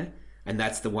game on there, and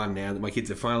that's the one now that my kids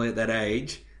are finally at that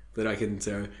age that I can.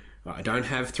 So I don't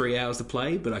have 3 hours to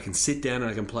play, but I can sit down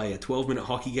and I can play a 12-minute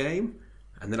hockey game,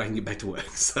 and then I can get back to work.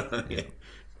 So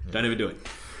don't ever do it.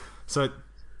 So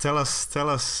tell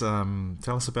us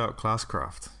about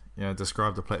Classcraft.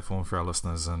 Describe the platform for our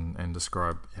listeners and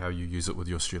describe how you use it with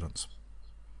your students.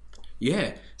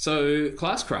 Yeah, so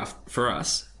Classcraft for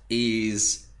us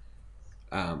is,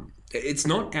 it's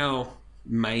not our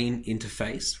main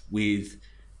interface with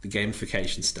the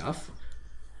gamification stuff,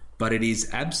 but it is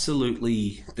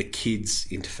absolutely the kids'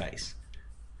 interface.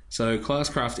 So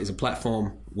Classcraft is a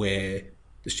platform where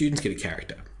the students get a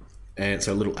character, and it's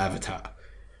a little avatar.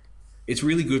 It's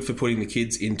really good for putting the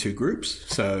kids into groups.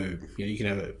 So you can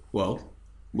have we'll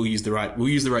use the right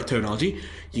terminology.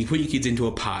 You can put your kids into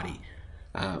a party,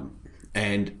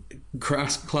 and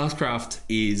Classcraft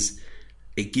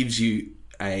it gives you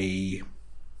a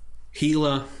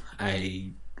healer,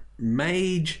 a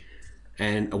mage,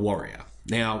 and a warrior.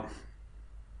 Now,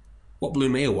 what blew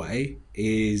me away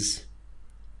is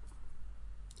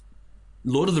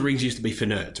Lord of the Rings used to be for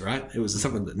nerds, right? It was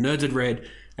something that nerds had read,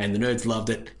 and the nerds loved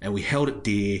it, and we held it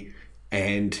dear,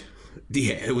 and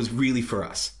it was really for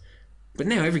us. But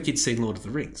now every kid's seen Lord of the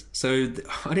Rings. So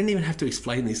I didn't even have to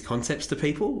explain these concepts to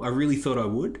people. I really thought I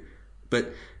would.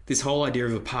 But this whole idea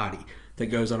of a party that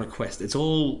goes on a quest, it's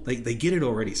all, they get it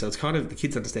already. So it's kind of, the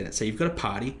kids understand it. So you've got a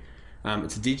party,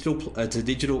 it's a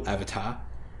digital avatar,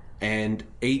 and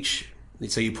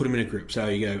so you put them in a group. So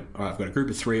you go, all right, I've got a group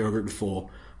of 3 or a group of 4.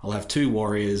 I'll have 2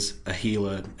 warriors, a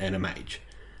healer, and a mage.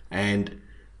 And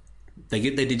they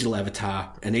get their digital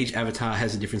avatar, and each avatar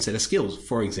has a different set of skills.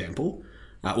 For example,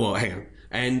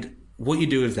 and what you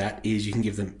do with that is you can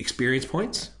give them experience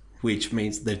points, which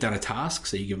means they've done a task,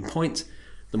 so you give them points.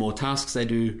 The more tasks they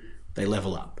do, they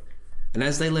level up. And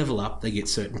as they level up, they get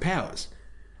certain powers.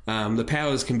 The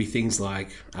powers can be things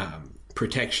like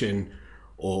protection,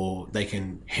 or they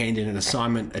can hand in an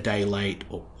assignment a day late,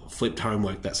 or flipped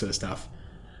homework, that sort of stuff.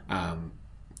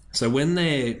 So when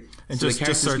they're... And just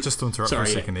to interrupt for a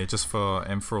second there, just for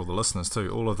all the listeners too,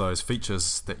 all of those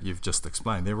features that you've just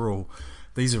explained,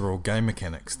 these are all game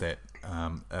mechanics that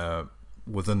are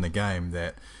within the game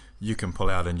that you can pull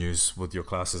out and use with your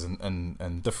classes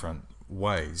in different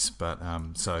ways. But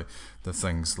so the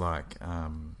things like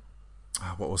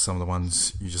what were some of the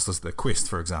ones you just listed? The quest,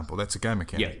 for example, that's a game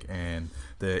mechanic, and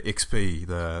the XP,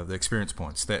 the experience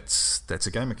points, that's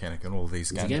a game mechanic, and all of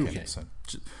these game mechanics. So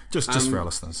just for our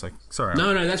listeners. So sorry.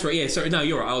 No, that's right. Yeah, sorry. No,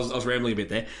 you're right. I was rambling a bit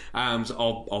there.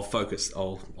 So I'll focus.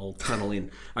 I'll tunnel in.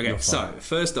 Okay. So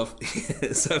first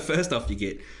off, you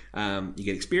get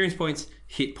experience points,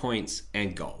 hit points,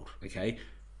 and gold. Okay.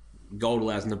 Gold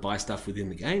allows them to buy stuff within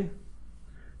the game.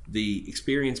 the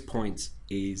experience points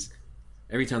is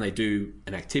every time they do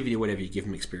an activity or whatever, you give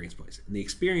them experience points. And the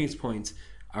experience points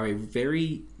are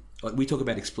we talk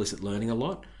about explicit learning a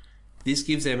lot. This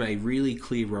gives them a really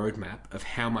clear roadmap of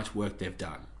how much work they've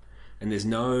done. And there's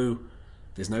no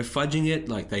fudging it.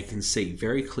 Like, they can see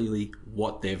very clearly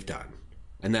what they've done.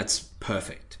 And that's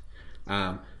perfect.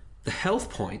 The health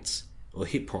points, or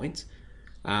hit points,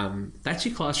 that's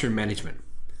your classroom management.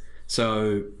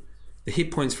 So the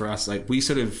hit points for us, like,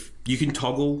 you can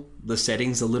toggle the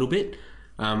settings a little bit.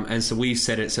 And so we've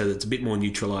set it so that it's a bit more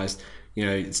neutralized.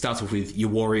 It starts off with your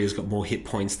warrior's got more hit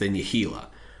points than your healer.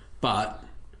 But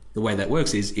the way that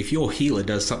works is if your healer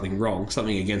does something wrong,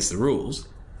 something against the rules,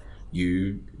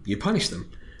 you punish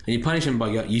them. And you punish them by,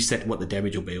 you set what the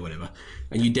damage will be or whatever,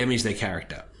 and you damage their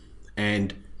character.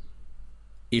 And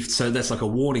that's like a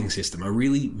warning system, a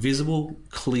really visible,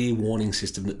 clear warning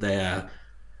system that they are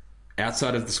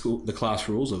outside of the class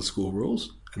rules or the school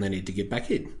rules, and they need to get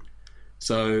back in.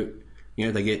 So,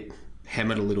 they get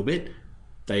hammered a little bit.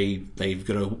 They've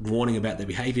got a warning about their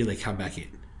behaviour, they come back in.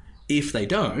 If they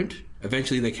don't,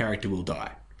 eventually their character will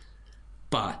die.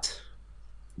 But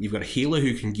you've got a healer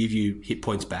who can give you hit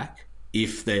points back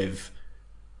if they've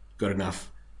got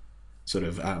enough sort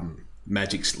of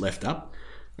magics left up.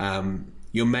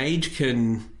 Your mage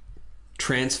can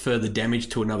transfer the damage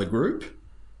to another group,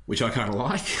 which I kind of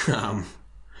like.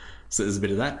 So there's a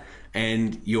bit of that.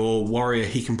 And your warrior,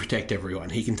 he can protect everyone.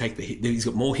 He can take he's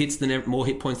got more hit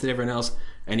points than everyone else,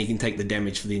 and he can take the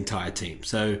damage for the entire team.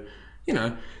 So,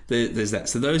 there's that.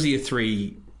 So those are your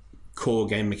 3 core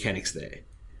game mechanics there.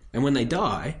 And when they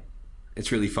die,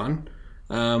 it's really fun.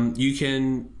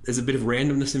 There's a bit of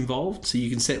randomness involved, so you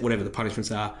can set whatever the punishments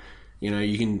are.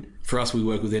 For us, we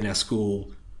work within our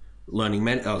school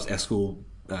our school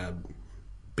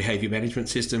behavior management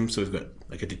system. So we've got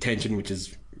like a detention, which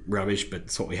is rubbish, but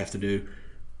it's what we have to do.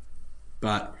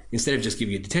 But instead of just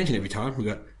giving you detention every time,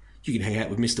 you can hang out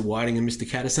with Mr. Whiting and Mr.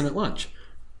 Caddison at lunch,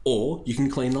 or you can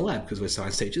clean the lab because we're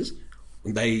science teachers.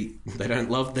 They don't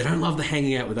love the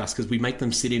hanging out with us because we make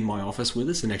them sit in my office with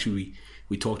us, and actually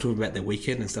we talk to them about their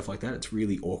weekend and stuff like that. It's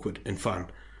really awkward and fun.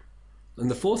 And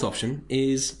the 4th option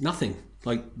is nothing.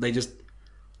 Like, there's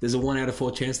a 1 out of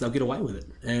 4 chance they'll get away with it,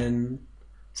 and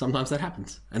sometimes that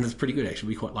happens, and it's pretty good actually.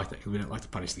 We quite like that because we don't like to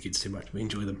punish the kids too much. We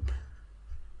enjoy them.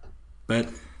 But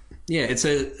yeah, it's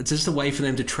just a way for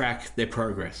them to track their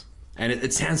progress, and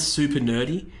it sounds super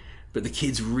nerdy, but the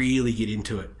kids really get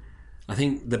into it. I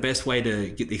think the best way to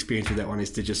get the experience with that one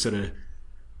is to just sort of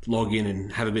log in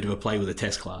and have a bit of a play with a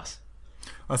test class.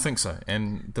 I think so,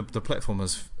 and the platform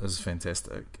is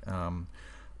fantastic.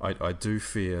 I do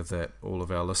fear that all of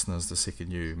our listeners, the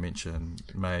second you mention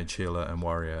Mage, Healer and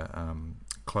Warrior,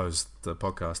 close the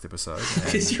podcast episode.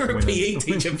 Because you're a PE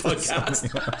teacher podcast.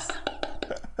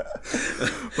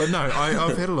 But no,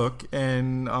 I've had a look,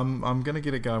 and I'm going to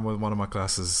get it going with one of my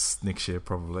classes next year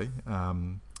probably.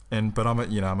 But I'm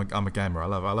a gamer. I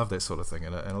love that sort of thing,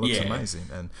 and it looks amazing.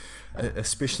 And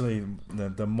especially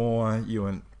the more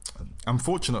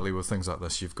unfortunately with things like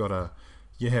this,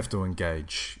 you have to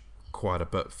engage quite a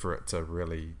bit for it to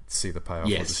really see the payoff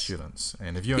with the students.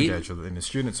 And if you engage with it, then the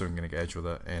students are going to engage with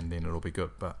it, and then it'll be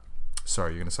good. But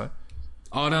sorry, you're going to say?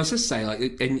 Oh no, I was just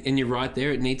saying, and you're right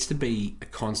there. It needs to be a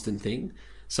constant thing.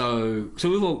 So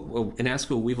we've all, in our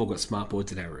school, we've all got smart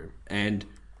boards in our room, and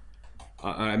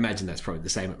I imagine that's probably the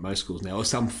same at most schools now, or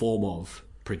some form of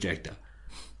projector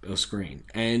or screen.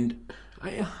 And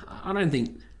I don't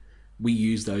think we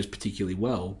use those particularly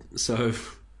well. So,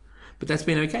 but that's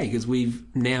been okay because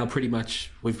we've got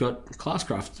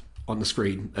Classcraft on the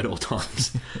screen at all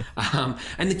times,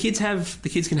 and the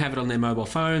kids can have it on their mobile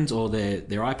phones or their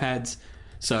iPads.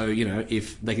 So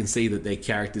if they can see that their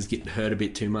characters get hurt a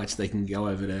bit too much, they can go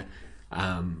over to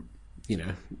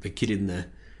the kid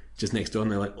just next door,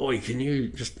 and they're like, "Oi, can you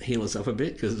just heal us up a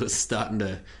bit because I'm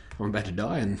about to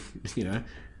die," and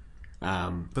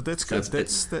But that's good.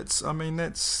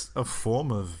 That's a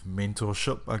form of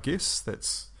mentorship, I guess.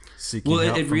 That's seeking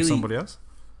help from somebody else.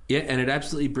 Yeah, and it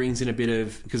absolutely brings in a bit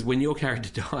of, because when your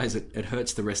character dies, it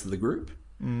hurts the rest of the group.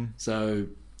 So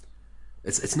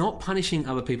it's not punishing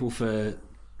other people for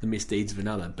the misdeeds of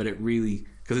another, but it really,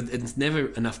 because it's never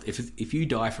enough. If you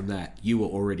die from that, you were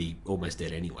already almost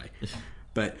dead anyway.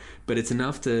 But it's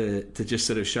enough to just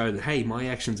sort of show that, hey, my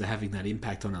actions are having that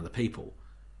impact on other people.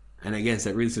 And again, it's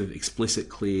that really sort of explicit,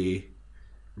 clear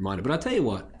reminder. But I'll tell you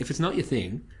what, if it's not your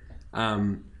thing,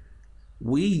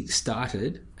 we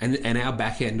started, and our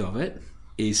back end of it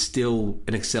is still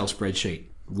an Excel spreadsheet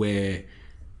where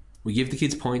we give the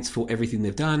kids points for everything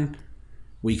they've done,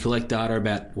 we collect data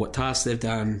about what tasks they've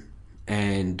done,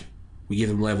 and we give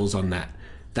them levels on that.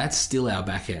 that's still our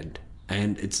back end.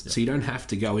 And so you don't have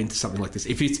to go into something like this.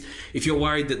 If you're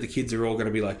worried that the kids are all going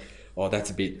to be like, oh,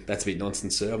 that's a bit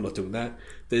nonsense, sir, I'm not doing that.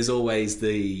 There's always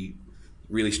the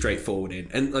really straightforward end.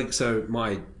 And like, so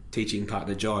my teaching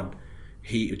partner, John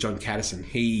Caddison,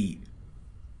 he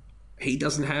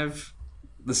doesn't have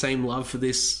the same love for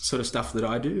this sort of stuff that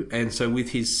I do. And so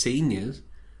with his seniors,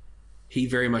 he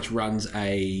very much runs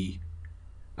a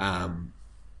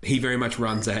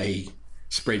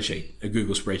spreadsheet, a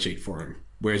Google spreadsheet for him.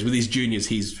 Whereas with his juniors,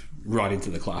 he's right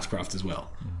into the classcraft as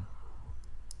well.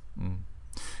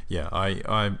 Yeah,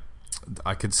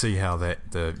 I could see how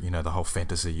the whole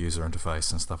fantasy user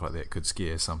interface and stuff like that could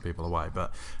scare some people away.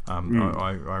 But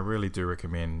I really do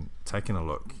recommend taking a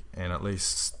look and at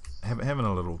least having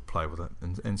a little play with it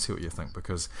and see what you think,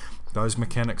 because those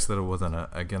mechanics that are within it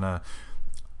are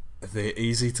they're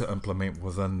easy to implement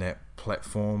within that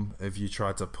platform. If you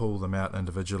try to pull them out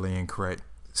individually and create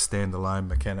standalone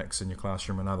mechanics in your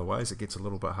classroom in other ways, it gets a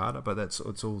little bit harder, but it's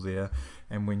all there.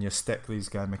 And when you stack these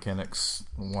game mechanics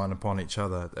one upon each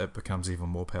other, it becomes even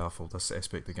more powerful, this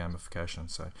aspect of gamification.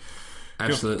 So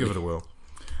absolutely, give it a whirl.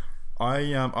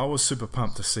 I was super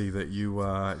pumped to see that you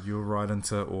were right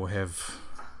into, or have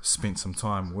spent some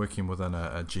time working within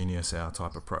a Genius Hour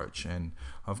type approach, and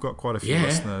I've got quite a few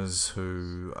listeners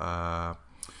who are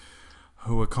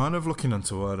kind of looking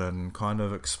into it and kind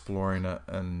of exploring it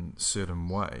in certain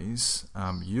ways.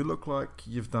 You look like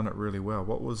you've done it really well.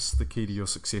 What was the key to your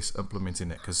success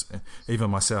implementing it? Because even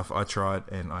myself, I tried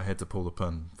and I had to pull the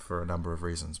pin for a number of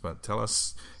reasons. But tell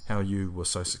us how you were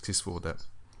so successful with that.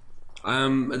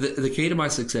 The key to my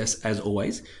success, as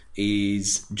always,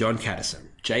 is John Caddison,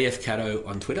 JF Caddo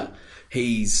on Twitter.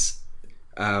 He's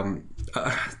have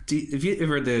you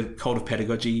ever read the Cult of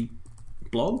Pedagogy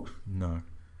blog? No.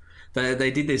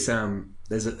 They did this.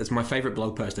 It's my favorite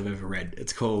blog post I've ever read.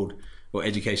 It's called, or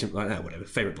education, like that, whatever.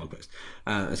 Favorite blog post.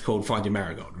 It's called "Find Your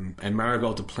Marigold," and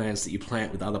marigolds are plants that you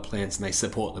plant with other plants, and they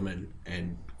support them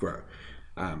and grow.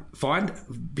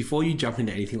 Before you jump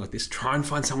into anything like this, try and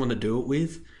find someone to do it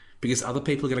with, because other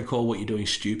people are going to call what you're doing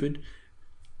stupid,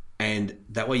 and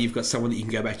that way you've got someone that you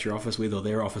can go back to your office with or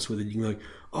their office with, and you can go like,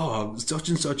 oh, such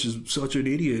and such is such an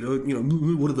idiot, or,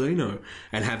 what do they know,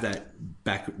 and have that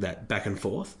back and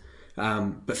forth.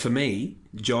 But for me,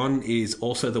 John is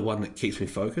also the one that keeps me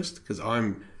focused, because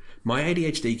my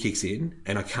ADHD kicks in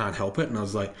and I can't help it. And I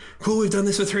was like, cool, we've done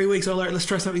this for 3 weeks. All right, let's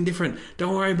try something different.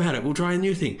 Don't worry about it. We'll try a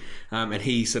new thing. And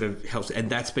he sort of helps. And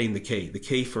that's been the key. The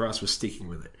key for us was sticking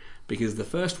with it, because the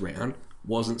first round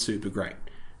wasn't super great.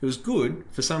 It was good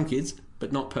for some kids,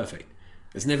 but not perfect.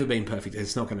 It's never been perfect. And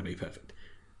it's not going to be perfect.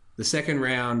 The second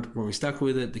round, when we stuck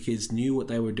with it, the kids knew what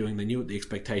they were doing. They knew what the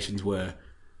expectations were.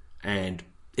 And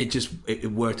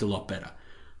it worked a lot better.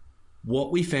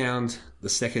 What we found the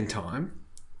second time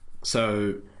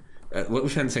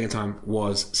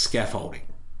was scaffolding.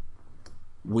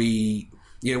 We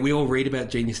all read about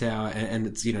Genius Hour, and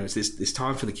it's it's this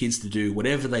time for the kids to do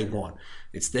whatever they want.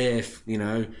 It's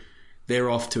they're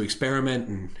off to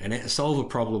experiment and solve a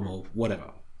problem or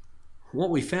whatever. What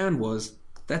we found was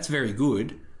that's very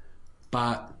good,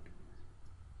 but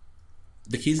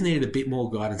the kids needed a bit more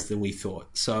guidance than we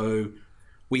thought. So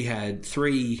we had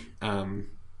three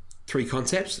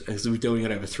concepts, as we were doing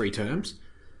it over 3 terms.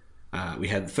 We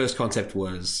had the first concept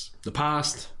was the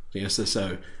past.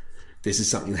 So this is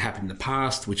something that happened in the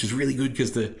past, which was really good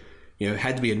because it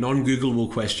had to be a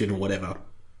non-Googleable question or whatever.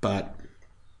 But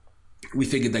we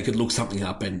figured they could look something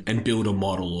up and build a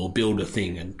model or build a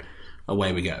thing, and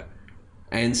away we go.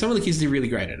 And some of the kids did really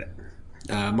great at it.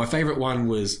 My favorite one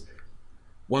was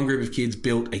one group of kids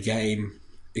built a game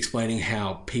explaining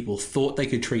how people thought they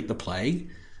could treat the plague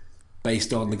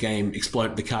based on the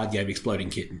card game Exploding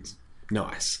Kittens.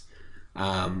 Nice.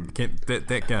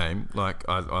 That game, like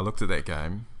I looked at that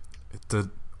game.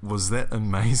 Was that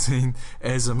amazing?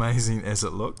 As amazing as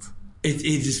it looked? It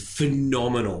is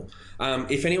phenomenal.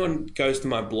 If anyone goes to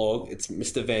my blog, it's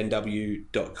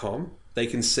mrvanw.com. They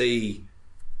can see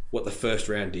what the first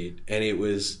round did, and it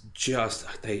was just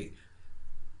they're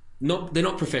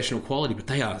not professional quality, but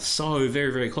they are so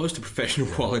very, very close to professional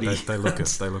quality. They look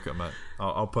it, mate.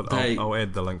 I'll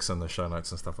add the links in the show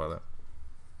notes and stuff like that.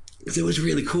 It was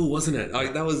really cool, wasn't it?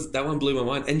 That one blew my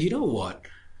mind. And you know what?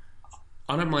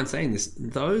 I don't mind saying this.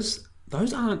 Those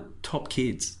aren't top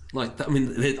kids. I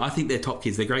think they're top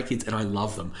kids. They're great kids, and I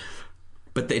love them.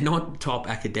 But they're not top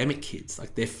academic kids.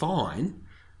 They're fine,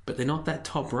 but they're not that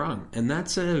top rung. And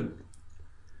that's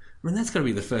got to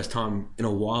be the first time in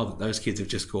a while that those kids have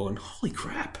just gone, holy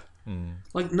crap.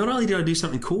 Not only did I do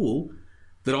something cool,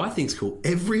 that I think's cool.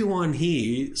 Everyone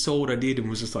here saw what I did and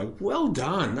was just like, well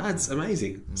done, that's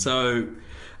amazing. So,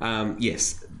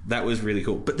 yes, that was really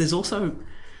cool. But there's also...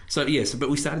 but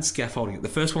we started scaffolding it. The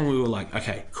first one we were like,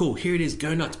 okay, cool, here it is,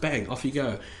 go nuts, bang, off you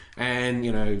go.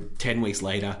 And, 10 weeks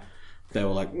later, they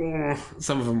were like,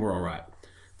 some of them were all right.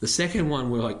 The second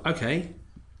one, we were like, okay,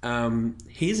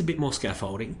 here's a bit more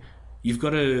scaffolding. You've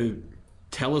got to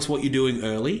tell us what you're doing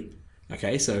early.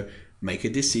 Okay, so make a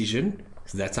decision.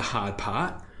 So that's a hard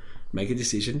part. Make a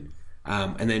decision.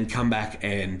 And then come back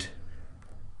and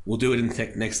we'll do it in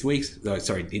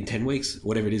in 10 weeks,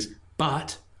 whatever it is.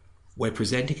 But we're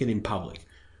presenting it in public.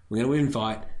 We're going to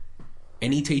invite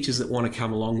any teachers that want to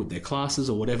come along with their classes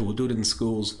or whatever. We'll do it in the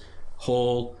school's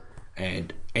hall,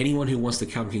 and anyone who wants to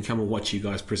come can come and watch you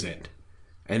guys present.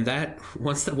 And that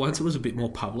once it was a bit more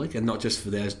public and not just for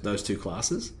those two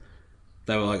classes,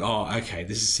 they were like, oh, okay,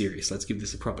 this is serious. Let's give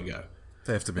this a proper go.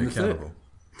 They have to be accountable.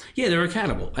 They're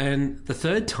accountable. And the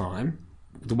third time,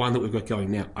 the one that we've got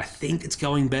going now, I think it's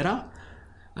going better.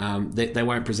 They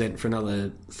won't present for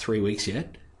another 3 weeks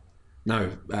yet.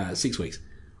 No, 6 weeks.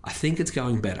 I think it's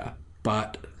going better.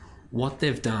 But what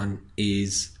they've done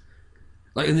is,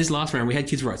 like in this last round, we had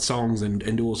kids write songs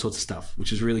and do all sorts of stuff,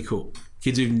 which is really cool.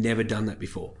 Kids who've never done that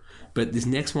before. But this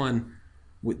next one,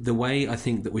 the way I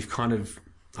think that we've kind of,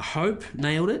 I hope,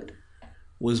 nailed it,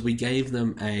 was we gave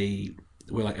them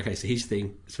we're like, okay, so here's the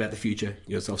thing. It's about the future.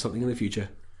 You got to solve something in the future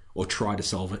or try to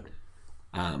solve it.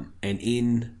 And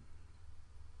in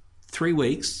 3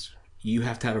 weeks, you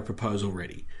have to have a proposal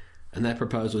ready. And that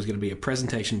proposal is going to be a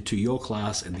presentation to your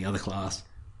class and the other class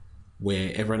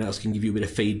where everyone else can give you a bit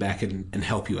of feedback and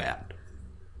help you out.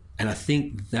 And I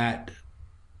think that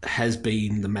has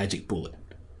been the magic bullet.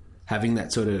 Having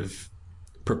that sort of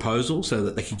proposal so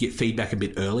that they could get feedback a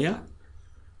bit earlier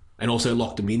and also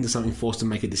lock them into something, force them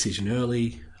to make a decision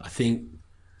early. I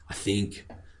think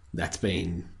that's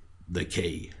been the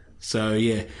key. So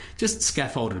yeah, just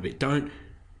scaffold it a bit. Don't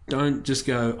just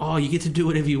go, oh, you get to do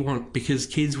whatever you want, because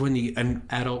kids and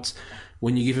adults,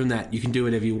 when you give them that, you can do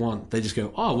whatever you want, they just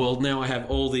go, oh, well, now I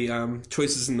have all the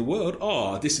choices in the world.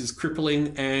 Oh, this is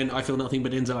crippling and I feel nothing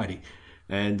but anxiety.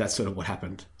 And that's sort of what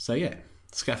happened. So yeah,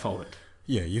 scaffold it.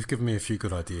 Yeah, you've given me a few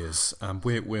good ideas.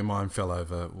 Where mine fell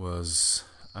over was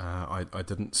I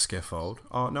didn't scaffold.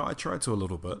 Oh, no, I tried to a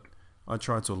little bit.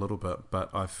 But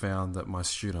I found that my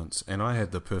students, and I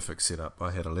had the perfect setup.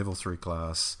 I had a level 3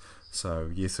 class, so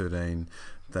year 13,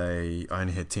 I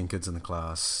only had 10 kids in the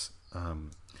class.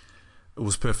 It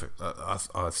was perfect. I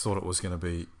thought it was going to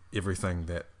be everything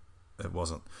that it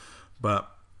wasn't. But,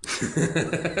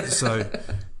 so,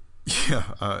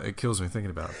 yeah, it kills me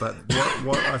thinking about it. But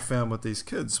what I found with these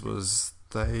kids was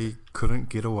they couldn't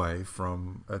get away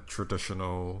from a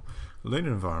traditional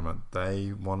learning environment.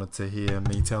 They wanted to hear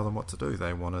me tell them what to do.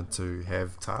 They wanted to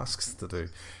have tasks to do.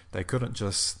 They couldn't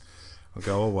just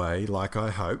go away like I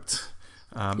hoped.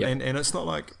 And it's not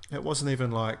like, it wasn't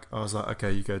even like I was like,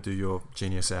 okay, you go do your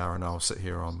Genius hour and I'll sit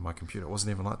here on my computer. It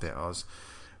wasn't even like that. I was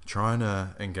trying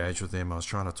to engage with them. I was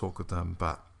trying to talk with them,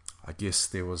 but I guess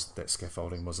that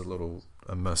scaffolding was a little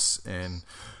amiss, and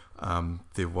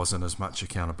there wasn't as much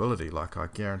accountability. Like, I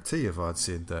guarantee if I'd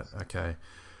said that, okay,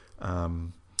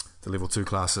 the level 2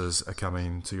 classes are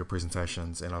coming to your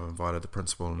presentations and I've invited the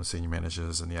principal and the senior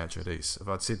managers and the HODs. If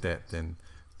I'd said that, then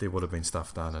there would have been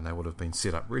stuff done and they would have been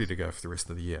set up ready to go for the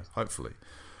rest of the year, hopefully.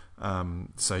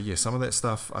 So yeah, some of that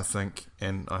stuff, I think,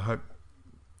 and I hope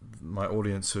my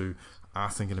audience who are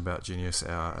thinking about Genius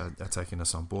are taking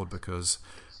this on board, because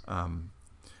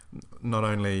not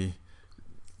only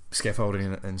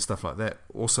scaffolding and stuff like that,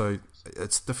 also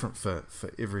it's different for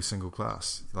every single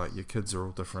class. Like, your kids are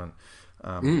all different.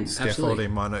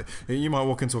 Scaffolding you might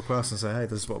walk into a class and say, hey,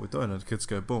 this is what we're doing, and the kids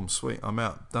go, boom, sweet, I'm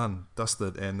out, done,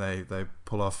 dusted, and they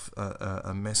pull off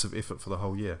a massive effort for the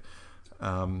whole year.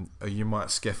 You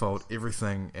might scaffold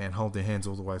everything and hold their hands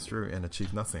all the way through and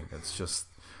achieve nothing.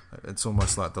 It's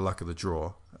almost like the luck of the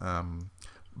draw.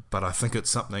 But I think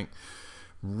it's something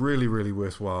really, really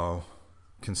worthwhile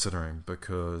considering,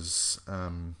 because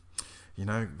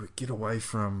get away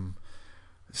from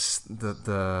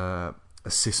the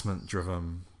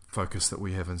assessment-driven focus that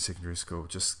we have in secondary school.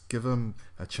 Just give them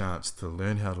a chance to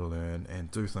learn how to learn and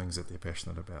do things that they're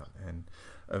passionate about. And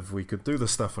if we could do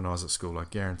this stuff when I was at school, I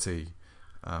guarantee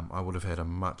I would have had a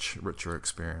much richer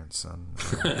experience. And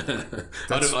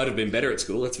I'd have been better at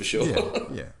school, that's for sure.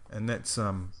 Yeah. And that's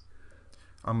I'm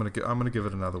gonna give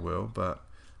it another whirl, but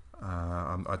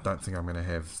I don't think I'm going to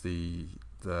have the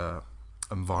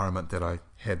environment that I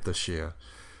had this year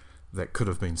that could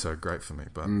have been so great for me.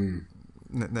 But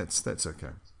that's okay.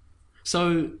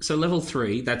 So level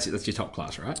 3, that's your top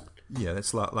class, right? Yeah,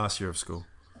 that's last year of school.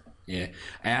 Yeah.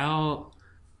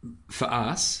 For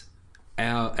us,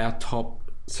 our top...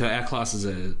 So our classes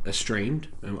are streamed.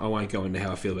 I won't go into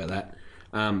how I feel about that.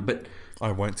 But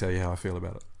I won't tell you how I feel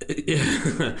about it.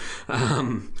 Yeah.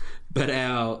 But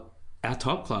our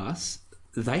top class,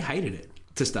 they hated it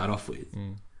to start off with.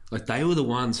 Like, they were the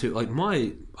ones who, like,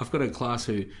 I've got a class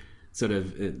who sort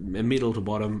of middle to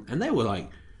bottom, and they were like,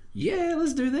 yeah,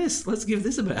 let's do this. Let's give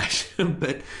this a bash.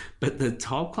 but the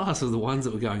top class are the ones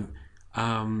that were going,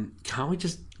 can't we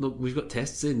just, look, we've got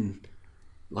tests in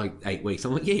like 8 weeks.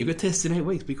 I'm like, yeah, you've got tests in 8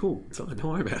 weeks. Be cool. So don't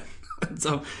worry about it.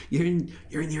 So you're in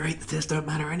year 8. The tests don't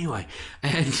matter anyway.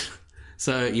 And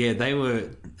so, yeah, they were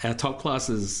our top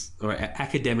classes, or our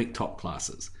academic top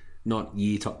classes, not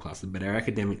year top classes, but our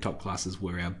academic top classes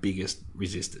were our biggest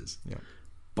resistors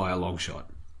by a long shot.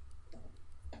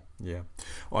 Yeah.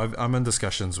 I'm in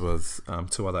discussions with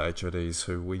 2 other HODs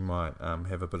who we might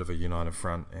have a bit of a united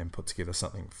front and put together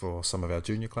something for some of our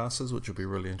junior classes, which will be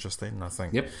really interesting. And I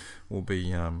think will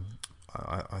be,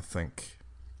 I think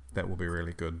that will be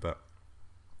really good. But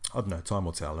I don't know, time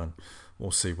will tell, and we'll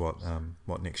see what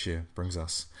next year brings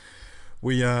us.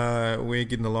 We're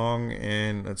getting along,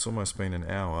 and it's almost been an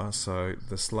hour. So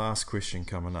this last question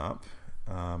coming up,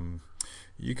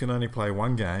 you can only play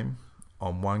one game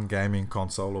on one gaming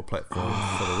console or platform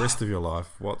for the rest of your life.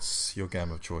 What's your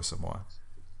game of choice and why?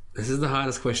 This is the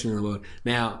hardest question in the world.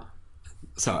 Now,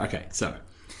 so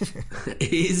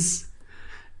is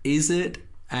it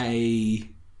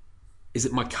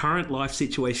my current life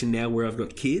situation now where I've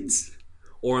got kids,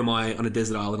 or am I on a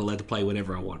desert island allowed to play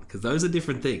whenever I want? Because those are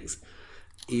different things.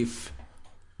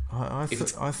 I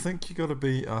think you got to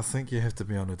be. I think you have to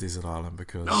be on a desert island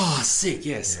because. Oh, sick!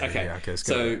 Yes. Yeah, okay. Yeah, okay.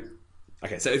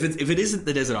 So if it isn't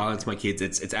the desert island to my kids,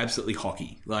 it's absolutely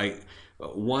hockey, like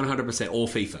 100%, or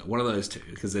FIFA, one of those two,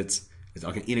 because it's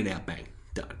like an in and out bang,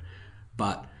 done.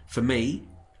 But for me,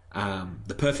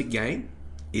 the perfect game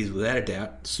is without a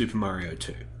doubt Super Mario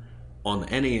 2 on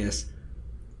the NES.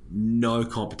 No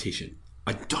competition.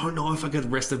 I don't know if I could the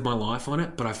rest of my life on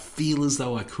it, but I feel as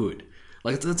though I could.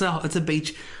 Like, it's a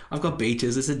beach. I've got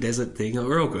beaches. It's a desert thing.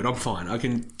 We're all good. I'm fine. I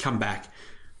can come back.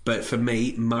 But for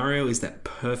me, Mario is that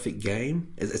perfect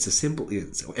game. It's a simple...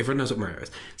 everyone knows what Mario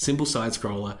is. Simple side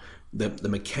scroller. The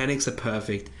mechanics are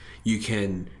perfect. You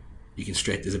can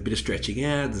stretch. There's a bit of stretching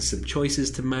out. There's some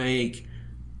choices to make.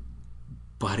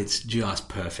 But it's just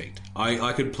perfect.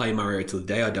 I could play Mario till the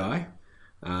day I die.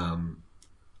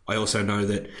 I also know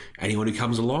that anyone who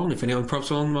comes along, if anyone props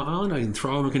along my island, I can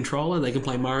throw them a controller. They can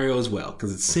play Mario as well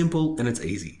because it's simple and it's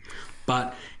easy.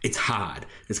 But it's hard.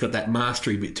 It's got that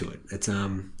mastery bit to it. It's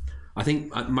I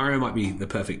think Mario might be the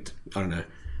perfect,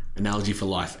 analogy for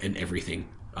life and everything.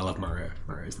 I love Mario.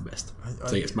 Mario is the best.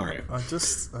 So yes, Mario. I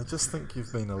just think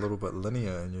you've been a little bit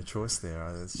linear in your choice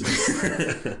there. It's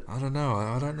just, I don't know.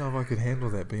 I don't know if I could handle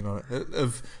that being on it.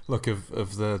 If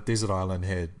the desert island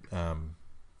had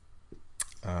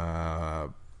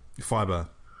fiber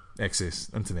access,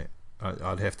 internet,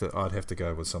 I'd have to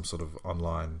go with some sort of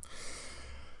online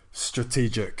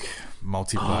strategic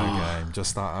multiplayer game.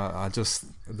 Just I just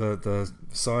the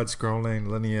side scrolling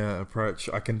linear approach,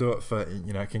 I can do it for,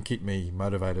 it can keep me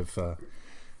motivated for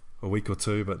a week or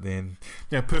two, but then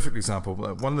perfect example,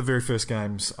 one of the very first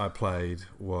games I played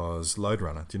was Lode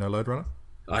Runner. Do you know Lode Runner?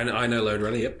 I know Lode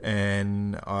Runner, yep.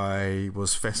 And I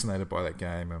was fascinated by that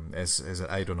game, and as an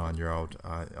 8 or 9 year old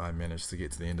I managed to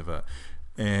get to the end of it,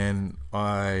 and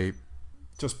I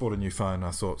just bought a new phone. I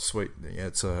thought, sweet,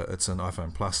 it's an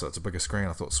iPhone Plus, so it's a bigger screen.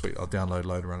 I thought, sweet, I'll download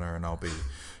Lode Runner and I'll be,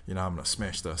 I'm going to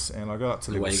smash this. And I got up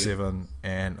to level 7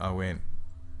 and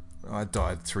I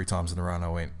died 3 times in a row, and I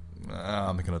went,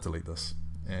 I'm going to delete this.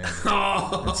 And that's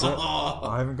it.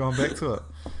 I haven't gone back to it.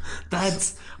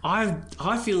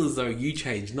 I feel as though you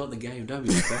changed, not the game, don't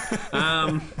you?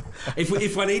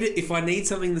 If I need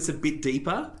something that's a bit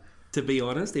deeper, to be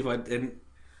honest,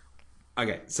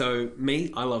 okay, so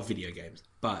me, I love video games,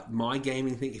 but my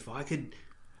gaming thing, if I could,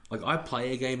 I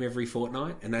play a game every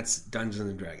fortnight, and that's Dungeons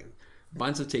and Dragons. A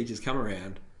bunch of teachers come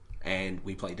around, and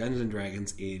we play Dungeons and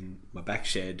Dragons in my back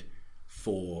shed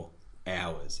for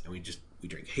hours, and we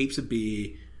drink heaps of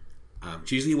beer.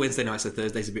 It's usually a Wednesday night, so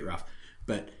Thursday's a bit rough,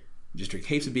 but we just drink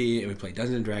heaps of beer, and we play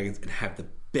Dungeons and Dragons and have the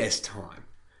best time.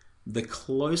 The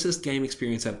closest game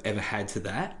experience I've ever had to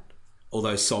that,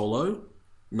 although solo,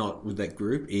 not with that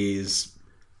group, is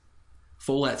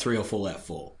Fallout 3 or Fallout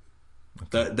 4.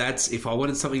 Okay. That's if I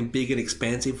wanted something big and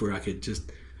expansive where I could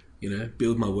just,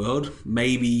 build my world.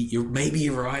 Maybe you're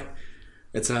right.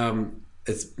 It's Fallout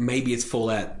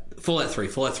 3.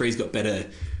 Fallout 3's got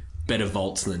better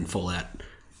vaults than Fallout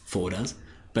 4 does.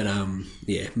 But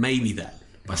maybe that.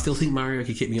 But I still think Mario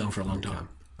could keep me on for a long time.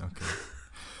 Okay.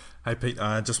 Hey, Pete,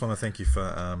 I just want to thank you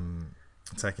for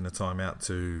taking the time out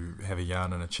to have a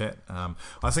yarn and a chat.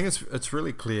 I think it's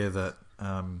really clear that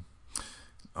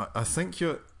I think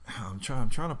I'm trying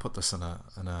to put this in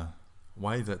a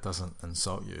way that doesn't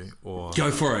insult you or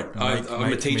go for it.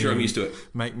 I'm a teacher. I'm used to it.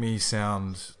 Make me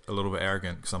sound a little bit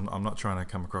arrogant because I'm not trying to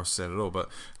come across that at all. But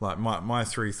like my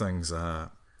three things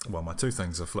are. Well, my two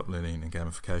things are flip learning and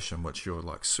gamification, which you're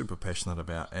like super passionate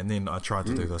about, and then I tried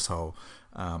to do this whole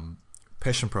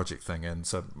passion project thing, and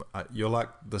so you're like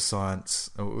the science.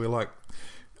 We're like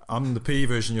I'm the PE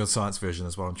version, you're the science version,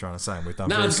 is what I'm trying to say. And we've done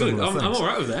very it's good. similar things. I'm all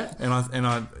right with that. And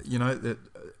I, you know,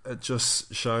 it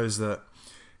just shows that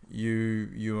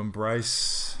you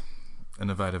embrace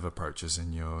innovative approaches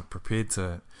and you're prepared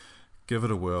to give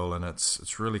it a whirl, and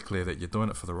it's really clear that you're doing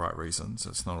it for the right reasons.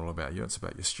 It's not all about you, it's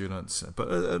about your students, but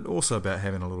it also about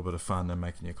having a little bit of fun and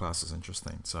making your classes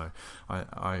interesting. So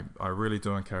I really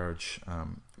do encourage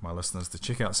my listeners to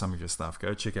check out some of your stuff.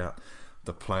 Go check out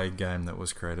the play game that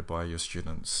was created by your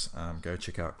students. Go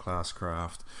check out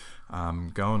Classcraft.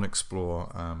 Go and explore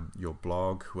your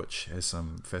blog, which has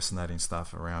some fascinating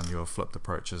stuff around your flipped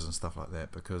approaches and stuff like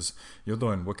that, because you're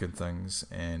doing wicked things,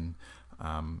 and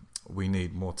we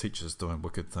need more teachers doing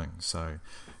wicked things. So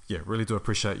yeah, really do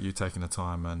appreciate you taking the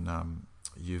time, and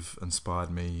you've inspired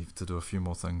me to do a few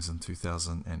more things in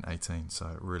 2018.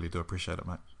 So really do appreciate it,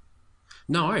 mate.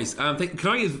 No worries. Can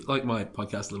I give like my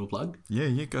podcast a little plug? Yeah,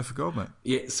 go for gold, mate.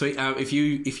 Yeah, sweet. If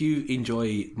you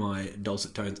enjoy my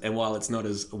dulcet tones, and while it's not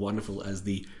as wonderful as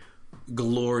the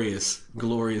glorious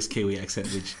Kiwi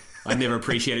accent, which I never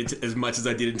appreciated as much as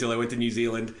I did until I went to New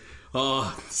Zealand.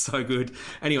 Oh, so good.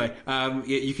 Anyway, yeah,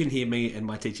 you can hear me and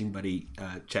my teaching buddy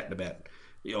chatting about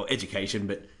education,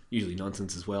 but usually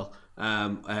nonsense as well.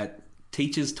 At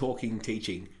Teachers Talking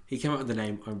Teaching. He came up with the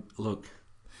name. Look,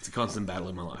 it's a constant battle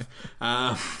in my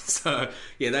life. So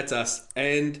yeah, that's us.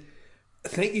 And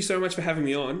thank you so much for having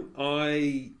me on.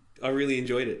 I really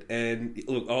enjoyed it. And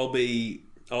look, I'll be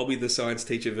the science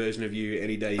teacher version of you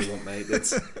any day you want, mate.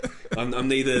 I'm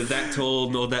neither that tall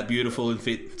nor that beautiful and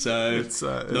fit, so it's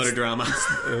not a drama.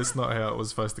 It's not how it was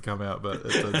supposed to come out, but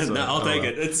no, I'll take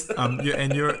it. And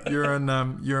you're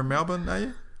in Melbourne, are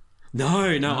you? No,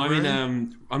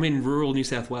 I'm in rural New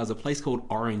South Wales, a place called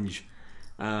Orange,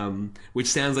 which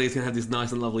sounds like it's gonna have this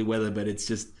nice and lovely weather, but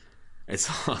it's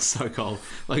so cold.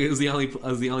 Like it was the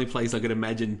only place I could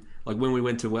imagine. Like when we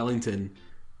went to Wellington,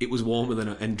 it was warmer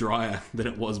and drier than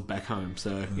it was back home.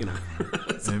 So, you know.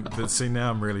 But see,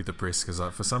 now I'm really depressed because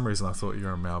for some reason I thought you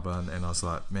were in Melbourne, and I was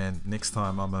like, man, next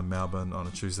time I'm in Melbourne on a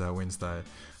Tuesday or Wednesday,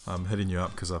 I'm hitting you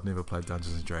up because I've never played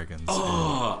Dungeons and Dragons.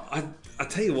 Oh, I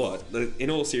tell you what, in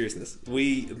all seriousness,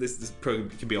 this program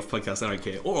can be off podcast, I don't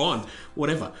care, or on,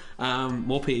 whatever.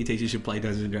 More PE teachers should play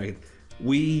Dungeons and Dragons.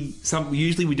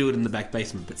 Usually we do it in the back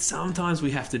basement, but sometimes we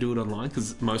have to do it online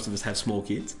because most of us have small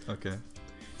kids. Okay.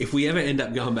 If we ever end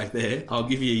up going back there, I'll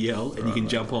give you a yell and you can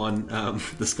jump on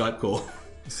the Skype call.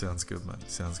 Sounds good, mate.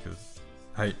 Sounds good.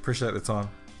 Hey, appreciate the time.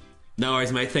 No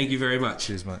worries, mate. Thank you very much.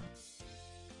 Cheers, mate.